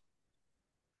locked.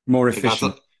 More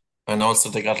efficient. And also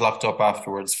they got locked up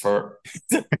afterwards for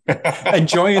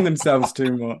enjoying themselves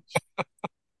too much.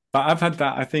 But I've had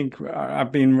that. I think I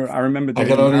remember doing I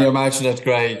can only imagine it,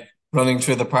 Gray, running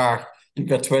through the park. You've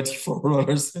got 24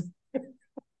 runners.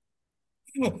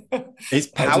 It's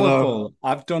powerful.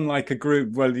 I've done like a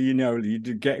group. Well, you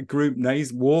do get a group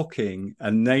walking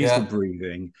and nasal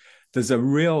breathing. There's a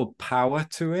real power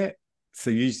to it. So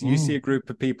you see a group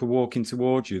of people walking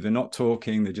towards you. They're not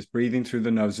talking. They're just breathing through the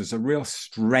nose. There's a real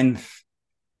strength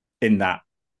in that.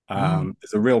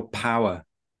 There's a real power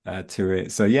to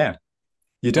it. So yeah,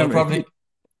 you don't probably.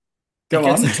 Go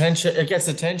on. It gets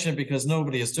attention because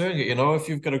nobody is doing it. If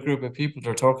you've got a group of people that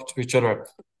are talking to each other,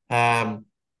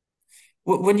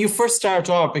 when you first start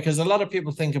off, because a lot of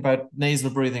people think about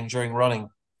nasal breathing during running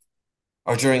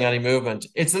or during any movement,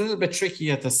 it's a little bit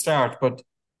tricky at the start, but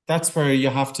that's where you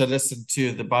have to listen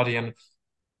to the body and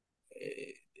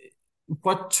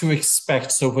what to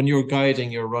expect. So when you're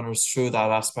guiding your runners through that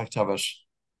aspect of it.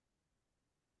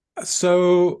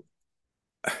 So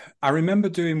I remember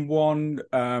doing one,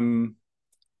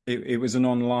 it was an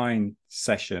online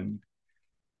session,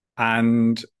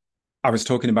 and I was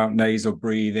talking about nasal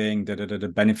breathing,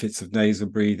 the benefits of nasal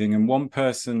breathing. And one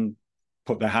person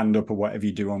put their hand up, or whatever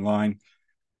you do online.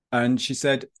 And she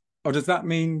said, oh, does that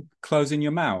mean closing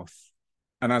your mouth?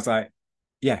 And I was like,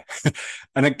 yeah.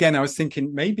 And again, I was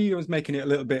thinking maybe I was making it a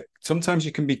little bit, sometimes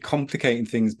you can be complicating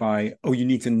things by, oh, you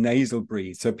need to nasal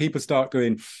breathe. So people start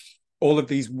going, all of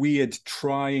these weird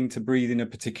trying to breathe in a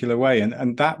particular way.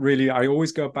 And that really, I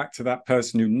always go back to that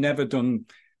person who never done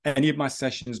any of my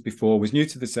sessions before, was new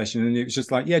to the session. And it was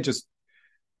just like, yeah, just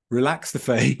relax the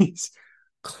face,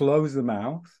 close the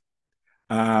mouth,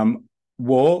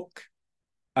 walk,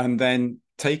 and then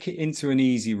take it into an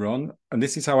easy run. And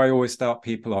this is how I always start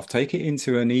people off. Take it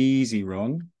into an easy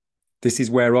run. This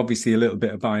is where obviously a little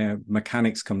bit of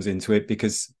biomechanics comes into it,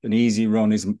 because an easy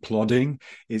run isn't plodding.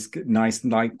 It's nice,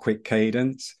 light, quick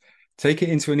cadence. Take it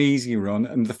into an easy run.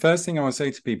 And the first thing I want to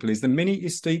say to people is the minute you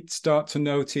start to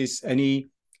notice any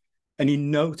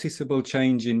noticeable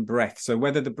change in breath, so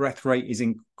whether the breath rate is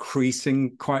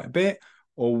increasing quite a bit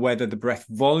or whether the breath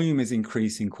volume is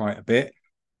increasing quite a bit,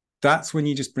 that's when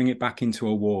you just bring it back into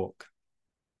a walk.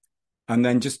 And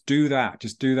then just do that.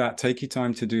 Take your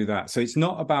time to do that. So it's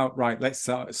not about, right, let's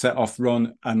set off,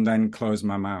 run, and then close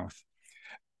my mouth.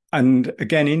 And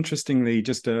again, interestingly,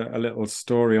 just a little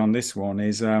story on this one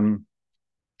is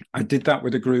I did that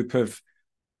with a group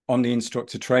on the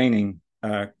instructor training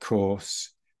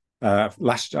course. I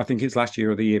think it's last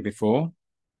year or the year before.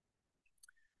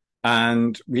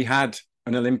 And we had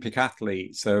an Olympic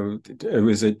athlete. So it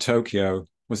was at Tokyo.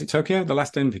 Was it Tokyo? The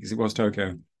last Olympics, it was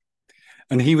Tokyo.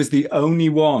 And he was the only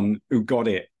one who got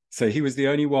it. So he was the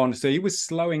only one. So he was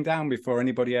slowing down before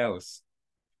anybody else.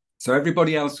 So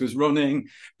everybody else was running,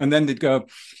 and then they'd go,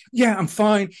 yeah, I'm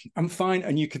fine.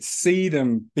 And you could see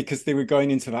them because they were going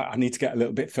into that, I need to get a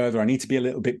little bit further. I need to be a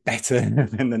little bit better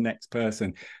than the next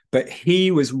person. But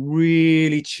he was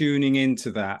really tuning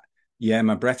into that. Yeah,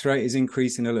 my breath rate is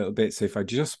increasing a little bit. So if I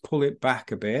just pull it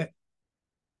back a bit,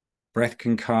 breath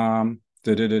can calm,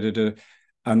 and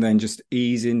then just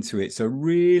ease into it. So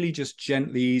really just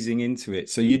gently easing into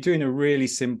it. So you're doing a really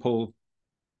simple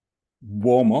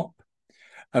warm up.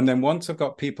 And then once I've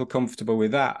got people comfortable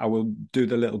with that, I will do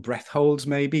the little breath holds,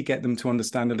 maybe get them to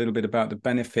understand a little bit about the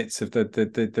benefits of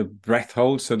the breath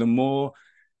hold. So the more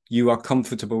you are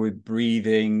comfortable with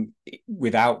breathing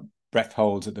without breath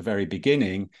holds at the very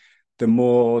beginning, the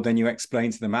more then you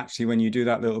explain to them, actually, when you do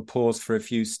that little pause for a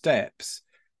few steps,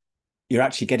 you're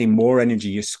actually getting more energy.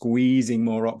 You're squeezing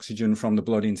more oxygen from the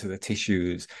blood into the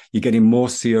tissues. You're getting more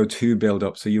CO2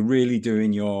 buildup. So you're really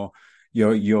doing your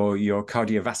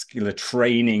cardiovascular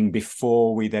training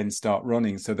before we then start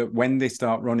running, so that when they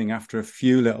start running after a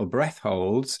few little breath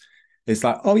holds, it's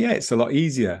like, oh yeah, it's a lot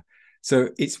easier. So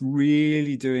it's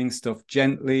really doing stuff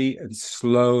gently and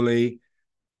slowly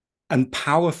and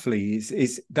powerfully.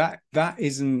 Is that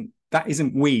isn't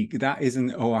weak. That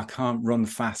isn't, oh, I can't run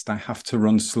fast, I have to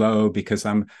run slow because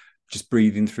I'm just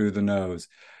breathing through the nose.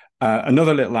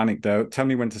 Another little anecdote, tell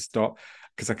me when to stop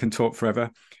because I can talk forever.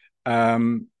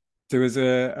 There was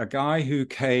a guy who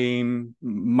came,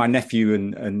 my nephew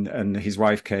and his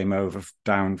wife came over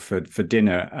down for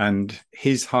dinner, and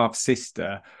his half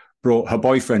sister brought her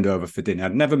boyfriend over for dinner.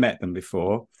 I'd never met them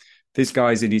before. This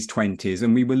guy's in his 20s,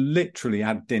 and we were literally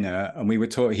had dinner, and we were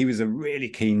talking. He was a really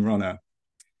keen runner,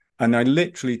 and I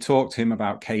literally talked to him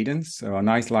about cadence, so a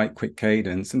nice light quick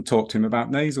cadence, and talked to him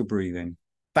about nasal breathing.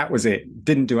 That was it.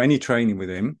 Didn't do any training with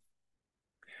him.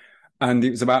 And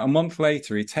it was about a month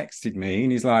later, he texted me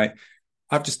and he's like,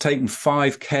 I've just taken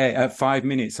 5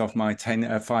 minutes off my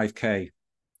 5K.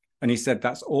 And he said,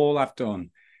 that's all I've done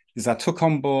is I took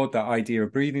on board that idea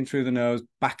of breathing through the nose,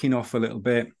 backing off a little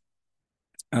bit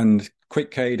and quick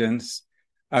cadence.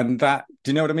 And that, do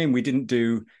you know what I mean? We didn't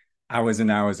do hours and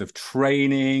hours of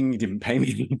training. He didn't pay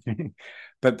me anything.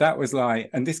 But that was like,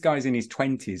 and this guy's in his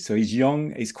 20s. So he's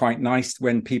young. It's quite nice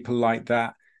when people like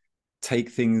that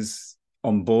take things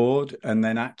on board and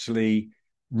then actually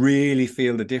really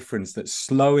feel the difference that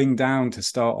slowing down to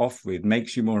start off with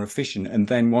makes you more efficient. And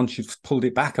then once you've pulled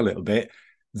it back a little bit,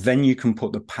 then you can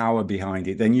put the power behind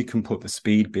it. Then you can put the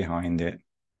speed behind it.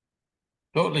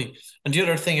 Totally. And the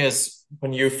other thing is,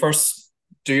 when you first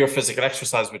do your physical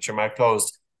exercise with your mouth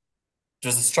closed,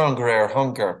 there's a stronger air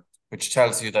hunger, which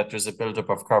tells you that there's a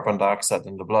buildup of carbon dioxide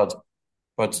in the blood.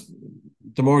 But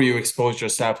the more you expose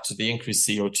yourself to the increased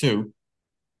CO2,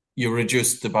 you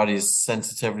reduce the body's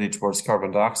sensitivity towards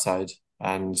carbon dioxide,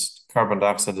 and carbon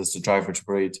dioxide is the driver to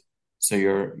breathe. So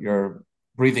your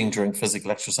breathing during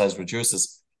physical exercise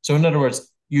reduces. So in other words,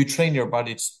 you train your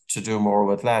body to do more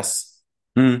with less.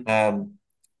 One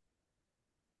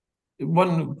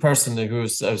person I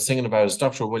was thinking about is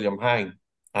Dr. William Hang,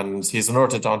 and he's an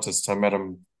orthodontist. I met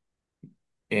him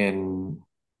in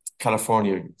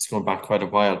California. It's going back quite a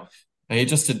while. And he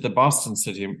just did the Boston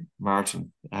City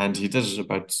Marathon, and he did it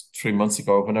about 3 months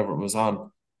ago, whenever it was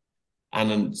on.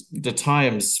 And the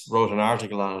Times wrote an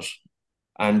article on it.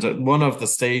 And at one of the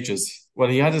stages, well,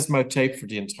 he had his mouth taped for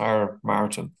the entire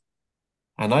marathon.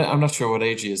 And I'm not sure what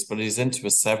age he is, but he's into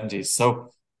his 70s.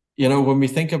 So, you know, when we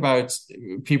think about,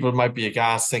 people might be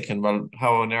aghast thinking, well,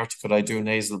 how on earth could I do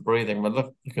nasal breathing?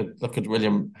 Well, look at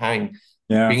William Hang,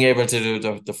 being able to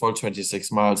do the full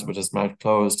 26 miles with his mouth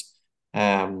closed.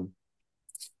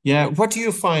 Yeah, what do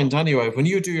you find anyway when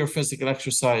you do your physical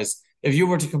exercise? If you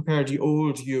were to compare the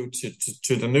old you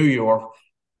to the new you,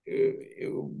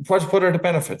 what are the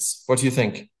benefits? What do you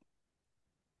think?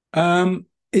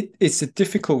 It's a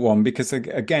difficult one because,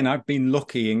 again, I've been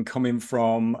lucky in coming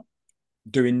from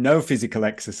doing no physical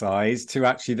exercise to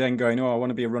actually then going, oh, I want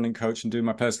to be a running coach and do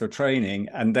my personal training.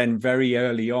 And then very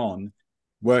early on,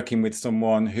 working with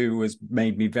someone who has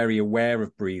made me very aware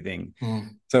of breathing.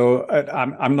 So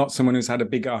I'm not someone who's had a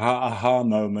big aha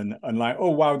moment and like,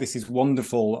 oh, wow, this is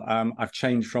wonderful. I've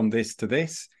changed from this to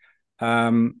this.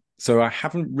 So I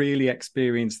haven't really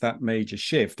experienced that major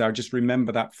shift. I just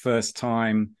remember that first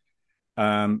time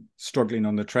struggling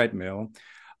on the treadmill.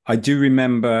 I do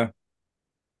remember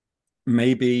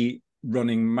maybe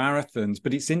running marathons.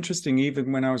 But it's interesting,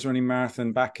 even when I was running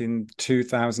marathon back in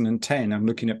 2010, I'm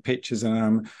looking at pictures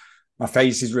and my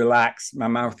face is relaxed, my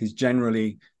mouth is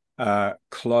generally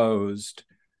closed.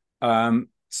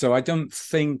 So I don't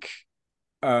think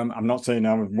I'm not saying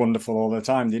I'm wonderful all the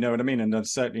time. Do you know what I mean? And I'm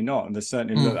certainly not. And there's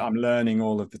certainly I'm learning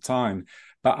all of the time.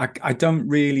 But I don't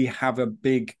really have a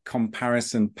big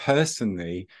comparison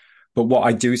personally. But what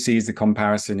I do see is the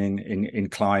comparison in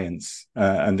clients,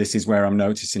 and this is where I'm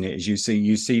noticing it. Is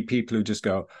you see people who just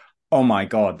go, "Oh my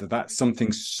God, that's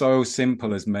something so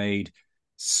simple has made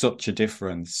such a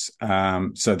difference."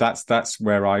 So that's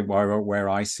where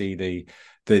I see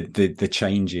the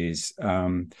changes.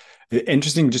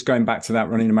 Interesting. Just going back to that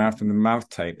running a marathon and mouth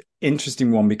tape.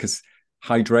 Interesting one because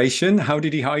hydration. How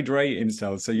did he hydrate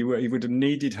himself? So you would have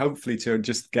needed hopefully to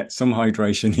just get some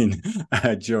hydration in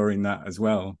during that as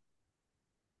well.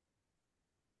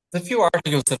 There's a few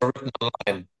articles that are written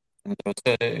online, and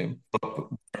to put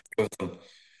up a few of them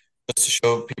just to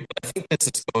show people. I think this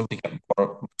is going to get much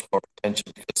more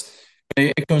attention because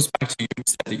it comes back to you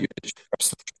said that you did your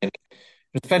personal training.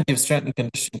 There's plenty of strength and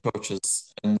conditioning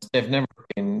coaches, and they've never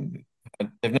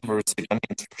received any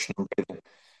instruction on breathing.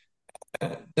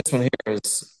 This one here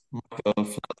is Michael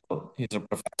Fennell. He's a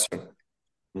professor,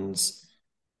 and it's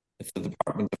the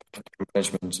Department of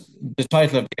Management. The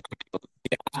title of the article,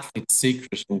 "The Athlete's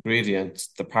Secret Ingredient: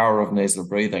 The Power of Nasal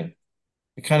Breathing."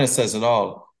 It kind of says it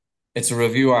all. It's a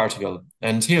review article,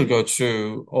 and he'll go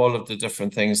through all of the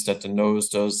different things that the nose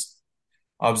does.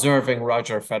 Observing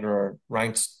Roger Federer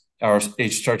ranked, or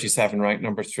age 37, ranked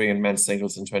number 3 in men's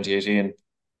singles in 2018,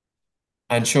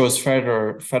 and shows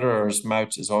Federer's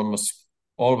mouth is almost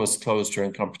always closed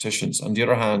during competitions. On the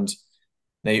other hand,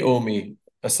 Naomi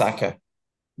Osaka,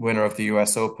 winner of the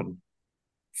US Open,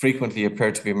 frequently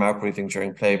appeared to be mouth breathing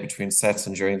during play between sets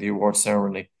and during the award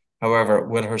ceremony. However,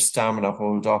 will her stamina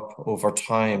hold up over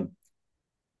time?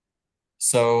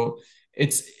 So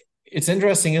it's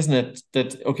interesting, isn't it?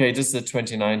 That okay, this is a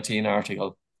 2019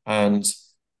 article, and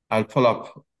I'll pull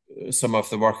up some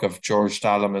of the work of George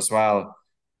Dallam as well.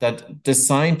 That the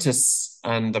scientists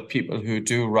and the people who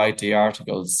do write the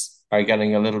articles are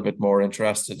getting a little bit more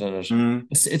interested in it.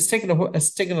 It's taken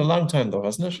a long time though,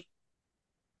 hasn't it?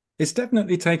 It's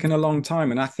definitely taken a long time,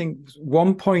 and I think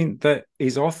one point that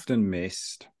is often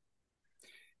missed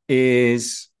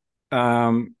is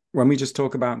when we just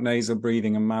talk about nasal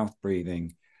breathing and mouth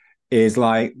breathing, is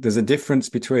like there's a difference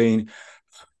between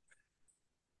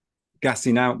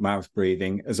gassing out mouth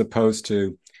breathing as opposed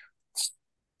to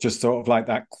just sort of like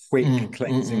that quick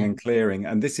cleansing and clearing.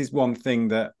 And this is one thing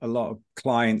that a lot of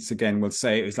clients, again, will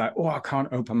say. It's like, oh, I can't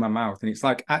open my mouth. And it's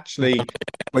like, actually,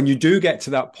 when you do get to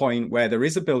that point where there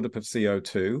is a buildup of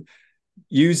CO2,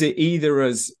 use it either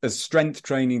as strength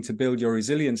training to build your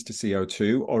resilience to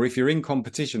CO2, or if you're in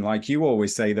competition, like you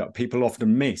always say that people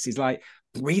often miss, is like,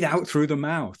 breathe out through the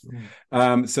mouth.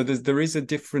 So there is a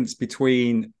difference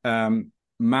between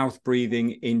mouth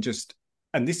breathing in just,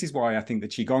 and this is why I think the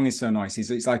Qigong is so nice,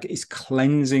 is it's like it's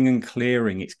cleansing and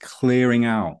clearing, it's clearing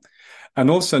out. And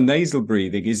also nasal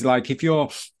breathing is like if you're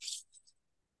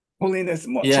pulling as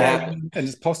much air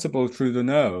as possible through the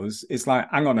nose, it's like,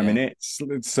 hang on a minute.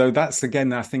 So that's,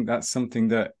 again, I think that's something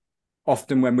that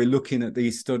often when we're looking at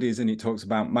these studies and it talks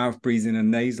about mouth breathing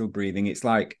and nasal breathing, it's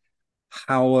like,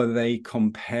 how are they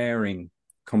comparing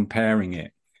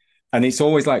it? And it's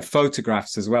always like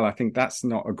photographs as well. I think that's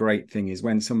not a great thing, is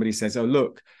when somebody says, oh,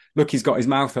 look, he's got his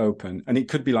mouth open. And it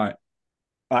could be like,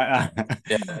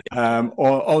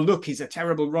 or look, he's a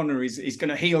terrible runner. He's going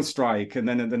to heel strike. And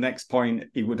then at the next point,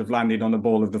 he would have landed on the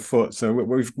ball of the foot. So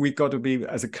we've got to be,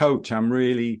 as a coach, I'm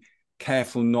really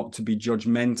careful not to be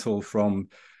judgmental from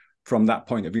that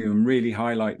point of view and really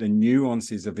highlight the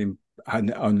nuances of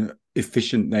an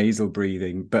efficient nasal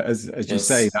breathing. But as you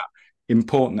say, that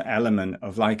important element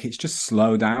of like, it's just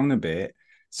slow down a bit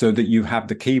so that you have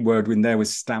the key word in there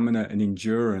was stamina and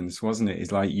endurance, wasn't it?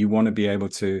 It's like you want to be able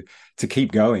to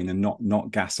keep going and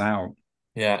not gas out.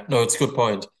 Yeah, no, it's a good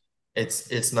point.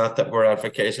 It's not that we're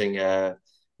advocating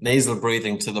nasal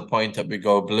breathing to the point that we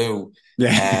go blue.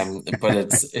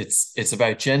 But it's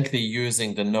about gently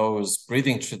using the nose,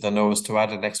 breathing through the nose to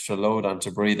add an extra load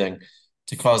onto breathing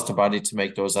to cause the body to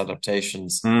make those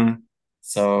adaptations.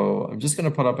 So I'm just going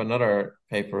to put up another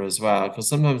paper as well, because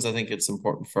sometimes I think it's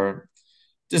important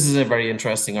this is a very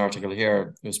interesting article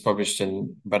here. It was published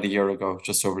in about a year ago,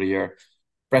 just over a year.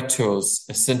 Breath Tools,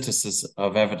 a synthesis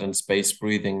of evidence-based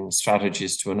breathing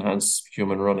strategies to enhance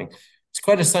human running. It's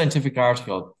quite a scientific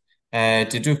article. They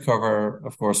do cover,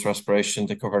 of course, respiration.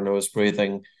 They cover nose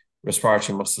breathing,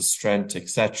 respiratory muscle strength,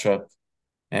 etc.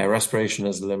 Respiration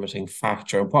is a limiting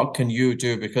factor. And what can you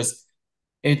do? Because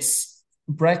it's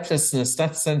breathlessness,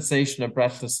 that sensation of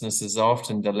breathlessness is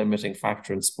often the limiting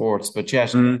factor in sports, but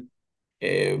yet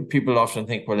people often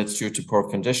think, well, it's due to poor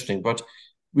conditioning, but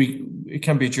it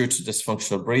can be due to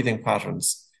dysfunctional breathing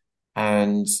patterns.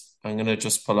 And I'm going to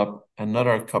just pull up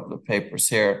another couple of papers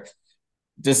here.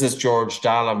 This is George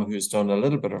Dallam, who's done a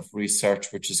little bit of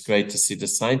research, which is great to see the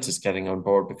scientists getting on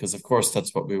board, because of course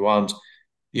that's what we want.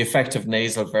 The effect of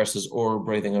nasal versus oral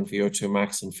breathing on VO2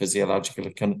 max and physiological.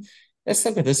 Let's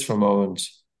look at this for a moment.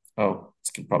 Oh,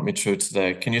 it's brought me through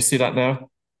today. Can you see that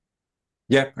now?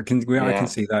 Yeah, I can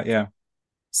see that. Yeah.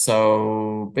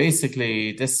 So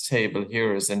basically, this table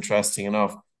here is interesting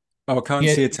enough. Oh, I can't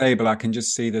see a table. I can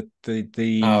just see the Oh,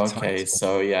 okay. title.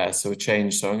 So yeah, so it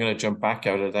changed. So I'm going to jump back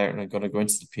out of there and I'm going to go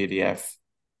into the PDF.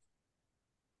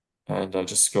 And I'll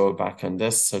just scroll back on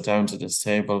this. So down to this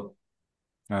table.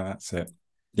 Oh, that's it.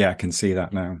 Yeah, I can see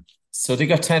that now. So they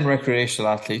got 10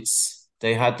 recreational athletes.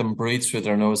 They had them breathe through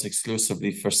their nose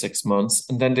exclusively for 6 months.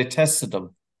 And then they tested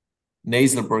them,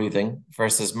 nasal breathing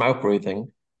versus mouth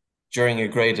breathing, during a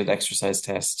graded exercise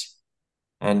test.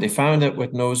 And they found that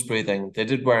with nose breathing, they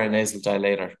did wear a nasal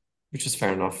dilator, which is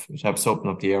fair enough. It helps open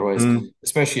up the airways,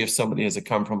 especially if somebody has a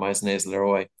compromised nasal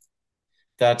airway.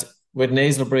 That with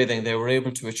nasal breathing, they were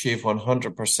able to achieve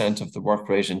 100% of the work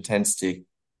rate intensity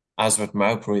as with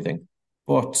mouth breathing,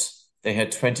 but they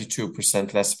had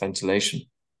 22% less ventilation.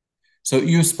 So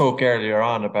you spoke earlier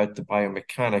on about the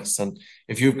biomechanics, and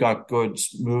if you've got good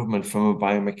movement from a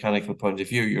biomechanical point of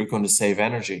view, you're going to save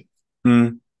energy.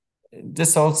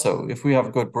 This also, if we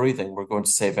have good breathing, we're going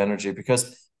to save energy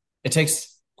because it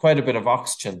takes quite a bit of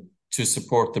oxygen to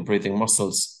support the breathing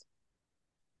muscles.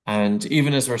 And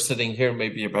even as we're sitting here,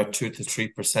 maybe about 2 to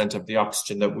 3% of the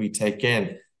oxygen that we take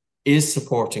in is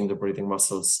supporting the breathing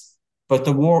muscles. But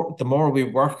the more we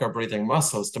work our breathing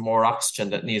muscles, the more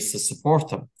oxygen that needs to support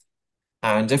them.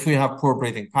 And if we have poor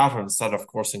breathing patterns, that of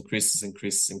course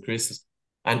increases.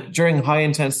 And during high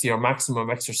intensity or maximum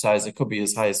exercise, it could be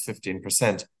as high as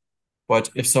 15%. But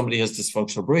if somebody has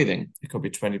dysfunctional breathing, it could be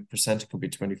 20%, it could be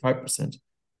 25%.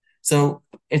 So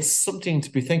it's something to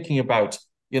be thinking about,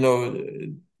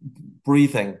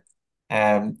 breathing.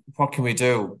 What can we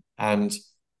do? And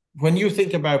when you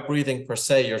think about breathing per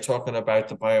se, you're talking about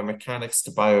the biomechanics,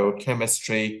 the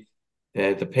biochemistry,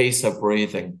 the pace of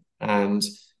breathing. And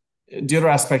the other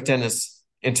aspect then is,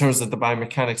 in terms of the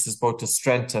biomechanics, is both the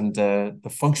strength and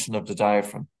the function of the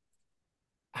diaphragm.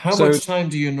 How much time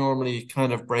do you normally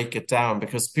kind of break it down?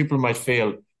 Because people might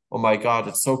feel, oh my God,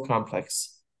 it's so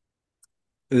complex.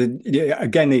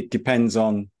 Again, it depends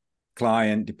on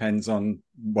client, depends on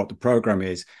what the program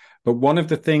is. But one of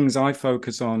the things I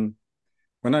focus on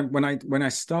when I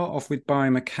start off with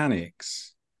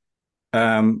biomechanics,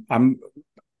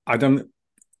 I don't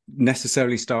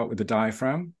necessarily start with the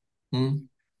diaphragm. And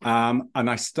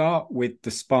I start with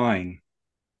the spine.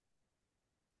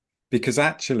 Because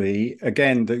actually,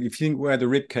 again, if you think where the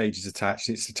rib cage is attached,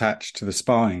 it's attached to the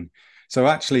spine. So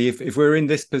actually, if we're in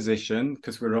this position,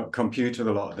 because we're on a computer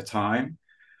a lot of the time,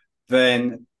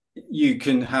 then you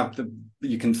can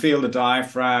feel the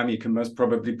diaphragm. You can most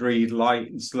probably breathe light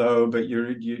and slow, but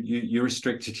you're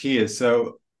restricted here.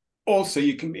 So also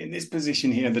you can be in this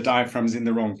position here. The diaphragm's in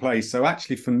the wrong place. So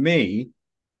actually, for me,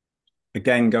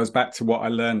 again, goes back to what I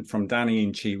learned from Danny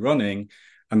in Qi running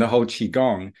and the whole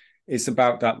Qigong. It's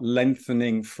about that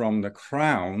lengthening from the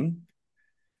crown,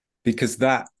 because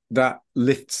that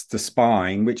lifts the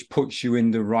spine, which puts you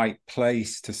in the right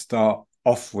place to start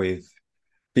off with.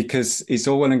 Because it's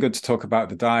all well and good to talk about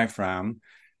the diaphragm.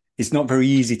 It's not very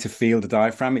easy to feel the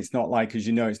diaphragm. It's not like, as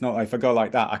you know, it's not like if I go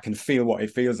like that, I can feel what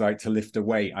it feels like to lift a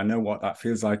weight. I know what that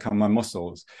feels like on my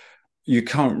muscles.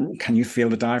 Can you feel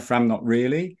the diaphragm? Not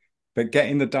really. But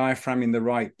getting the diaphragm in the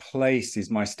right place is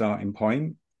my starting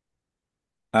point.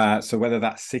 So whether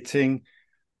that's sitting,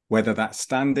 whether that's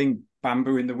standing,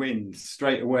 bamboo in the wind,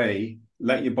 straight away,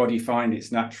 let your body find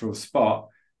its natural spot.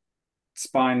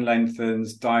 Spine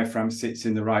lengthens, diaphragm sits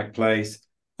in the right place.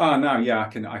 Oh no, yeah,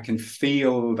 I can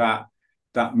feel that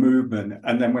movement.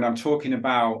 And then when I'm talking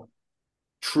about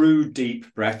true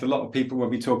deep breath, a lot of people, when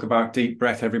we talk about deep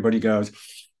breath, everybody goes.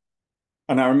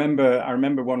 And I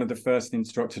remember one of the first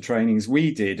instructor trainings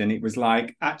we did, and it was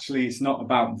like, actually, it's not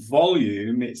about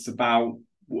volume, it's about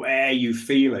where you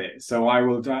feel it. So I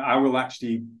will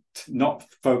actually not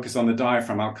focus on the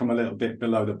diaphragm. I'll come a little bit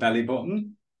below the belly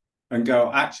button and go,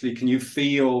 actually, can you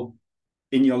feel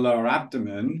in your lower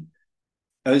abdomen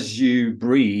as you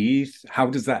breathe? How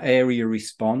does that area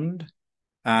respond?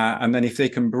 And then if they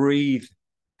can breathe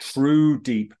true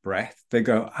deep breath, they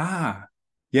go,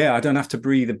 yeah, I don't have to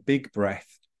breathe a big breath.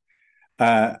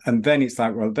 And then it's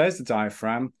like, well, there's the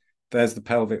diaphragm. there's the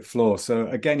pelvic floor. So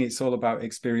again, it's all about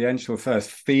experiential first.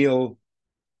 Feel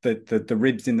the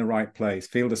ribs in the right place,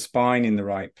 feel the spine in the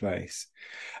right place.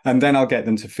 And then I'll get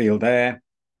them to feel their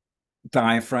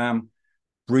diaphragm.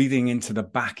 Breathing into the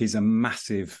back is a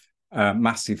massive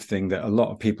thing that a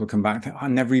lot of people come back to. I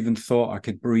never even thought I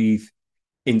could breathe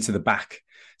into the back.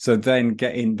 So then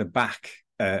getting the back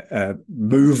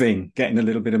moving, getting a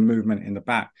little bit of movement in the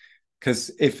back. Because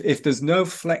if there's no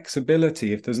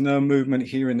flexibility, if there's no movement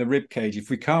here in the rib cage, if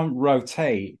we can't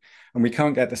rotate and we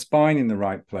can't get the spine in the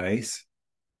right place,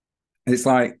 it's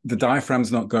like the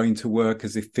diaphragm's not going to work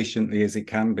as efficiently as it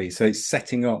can be. So it's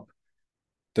setting up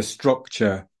the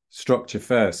structure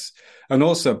first. And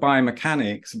also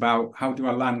biomechanics about how do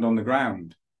I land on the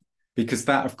ground? Because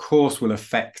that, of course, will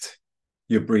affect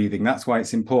your breathing. That's why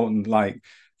it's important. Like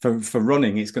for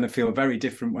running, it's going to feel very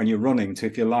different when you're running to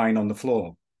if you're lying on the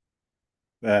floor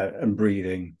and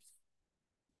breathing.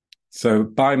 So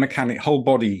biomechanic, whole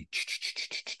body.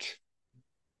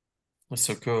 That's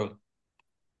so cool.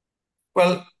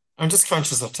 Well, I'm just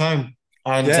conscious of time.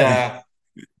 And Yeah.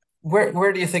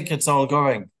 where do you think it's all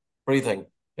going? Breathing.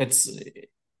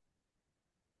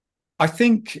 I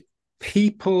think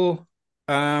people,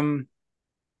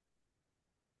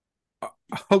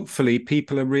 hopefully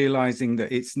people are realizing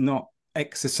that it's not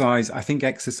exercise. I think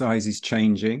exercise is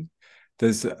changing.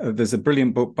 There's a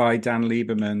brilliant book by Dan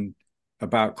Lieberman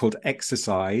called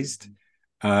Exercised,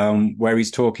 where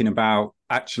he's talking about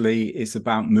actually it's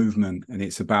about movement and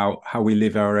it's about how we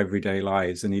live our everyday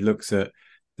lives. And he looks at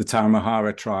the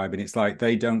Tarahumara tribe, and it's like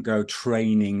they don't go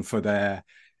training for their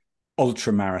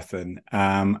ultra marathon.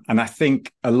 And I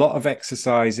think a lot of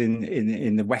exercise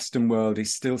in the Western world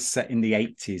is still set in the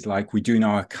 80s, like we do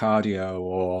now cardio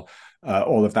or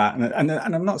all of that. And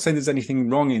I'm not saying there's anything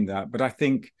wrong in that, but I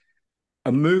think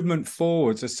a movement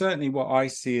forwards, or certainly what I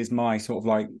see as my sort of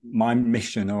like my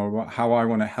mission or how I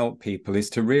want to help people, is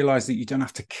to realize that you don't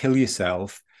have to kill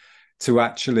yourself to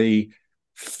actually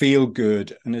feel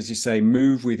good. And as you say,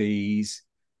 move with ease,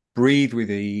 breathe with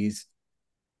ease,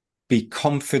 be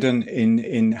confident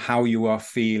in how you are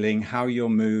feeling, how you're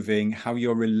moving, how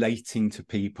you're relating to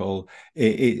people.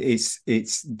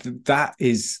 That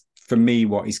is for me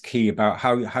what is key about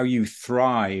how you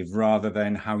thrive rather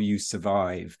than how you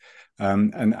survive,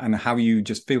 and how you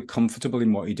just feel comfortable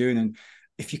in what you're doing. And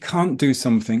if you can't do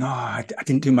something, I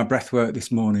didn't do my breath work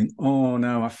this morning. Oh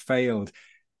no, I failed.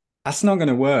 That's not going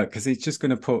to work because it's just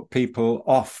going to put people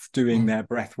off doing their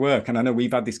breath work. And I know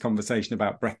we've had this conversation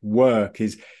about breath work.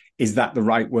 Is that the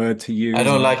right word to use? I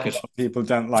don't like it. People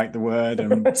don't like the word.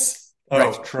 And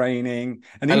breath training,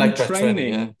 and I even like breath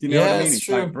training. Yeah. Do you know what I mean? It's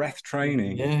true. Like breath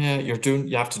training. Yeah, you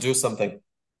have to do something.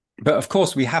 But of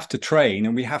course, we have to train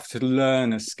and we have to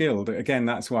learn a skill. Again,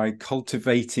 that's why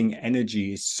cultivating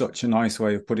energy is such a nice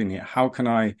way of putting it. How can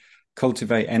I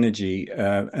cultivate energy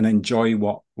and enjoy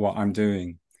what I'm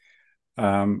doing?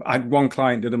 I had one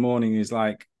client the other morning who's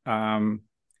like, I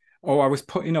was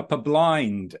putting up a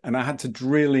blind and I had to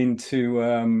drill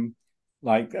into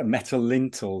like a metal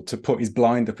lintel to put his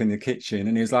blind up in the kitchen.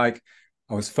 And he was like,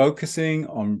 I was focusing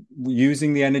on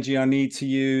using the energy I need to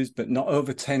use, but not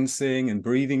over tensing and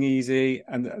breathing easy.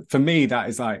 And for me, that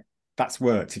is like, that's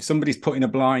worked. If somebody's putting a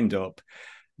blind up,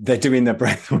 they're doing their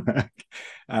breath work.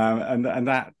 And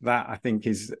that I think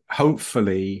is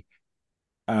hopefully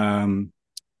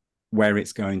where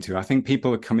it's going to. I think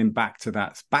people are coming back to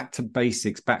that, back to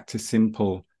basics, back to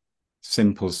simple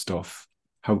stuff,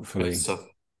 hopefully.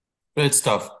 Great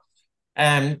stuff.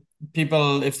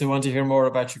 People, if they want to hear more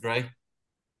about you, Gray.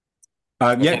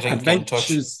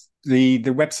 Adventures. The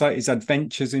website is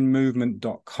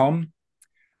adventuresinmovement.com.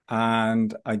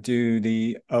 And I do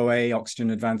the OA Oxygen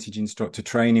Advantage Instructor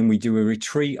Training. We do a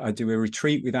retreat. I do a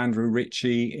retreat with Andrew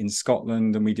Ritchie in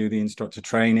Scotland, and we do the instructor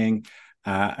training.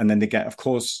 And then they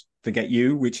get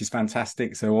you, which is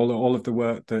fantastic. So all of the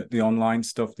work, the online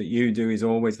stuff that you do is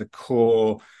always the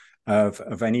core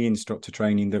of any instructor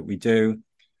training that we do.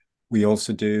 We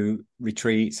also do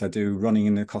retreats. I do running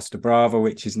in the Costa Brava,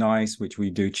 which is nice, which we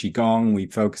do Qigong. We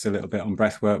focus a little bit on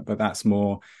breath work, but that's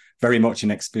very much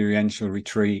an experiential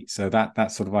retreat. So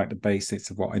that's sort of like the basics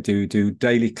of what I do. Do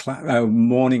daily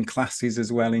morning classes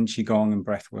as well in Qigong and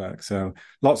breath work. So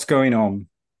lots going on.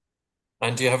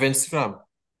 And do you have Instagram?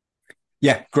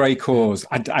 Yeah, Gray Cause.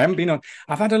 I haven't been on.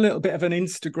 I've had a little bit of an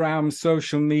Instagram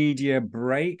social media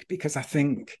break because I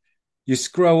think you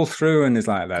scroll through and there's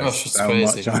like there's so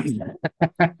much on.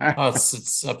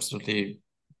 It's absolutely.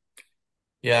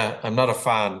 Yeah, I'm not a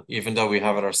fan, even though we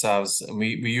have it ourselves and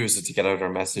we use it to get out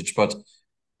our message.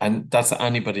 And that's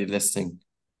anybody listening,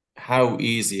 how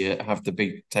easy have the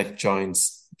big tech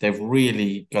giants. They've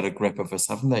really got a grip of us,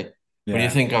 haven't they? Yeah. When you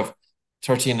think of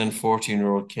 13 and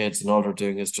 14-year-old kids, and all they're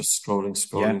doing is just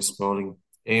scrolling,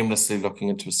 aimlessly looking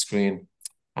into a screen.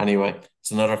 Anyway,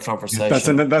 it's another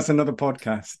conversation. That's another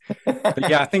podcast. But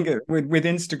yeah, I think with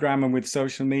Instagram and with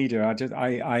social media,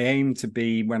 I aim to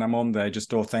be, when I'm on there,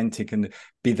 just authentic and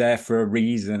be there for a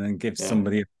reason and give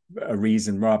somebody a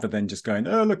reason rather than just going,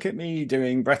 oh, look at me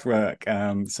doing breath work.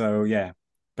 So yeah,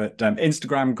 but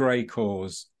Instagram, great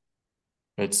cause.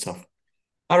 Great stuff.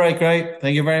 All right, great.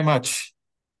 Thank you very much.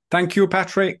 Thank you,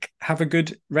 Patrick. Have a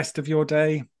good rest of your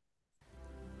day.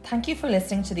 Thank you for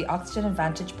listening to the Oxygen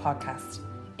Advantage podcast.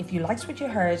 If you liked what you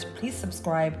heard, please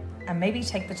subscribe and maybe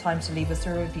take the time to leave us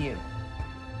a review.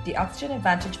 The Oxygen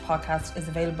Advantage podcast is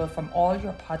available from all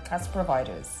your podcast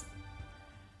providers.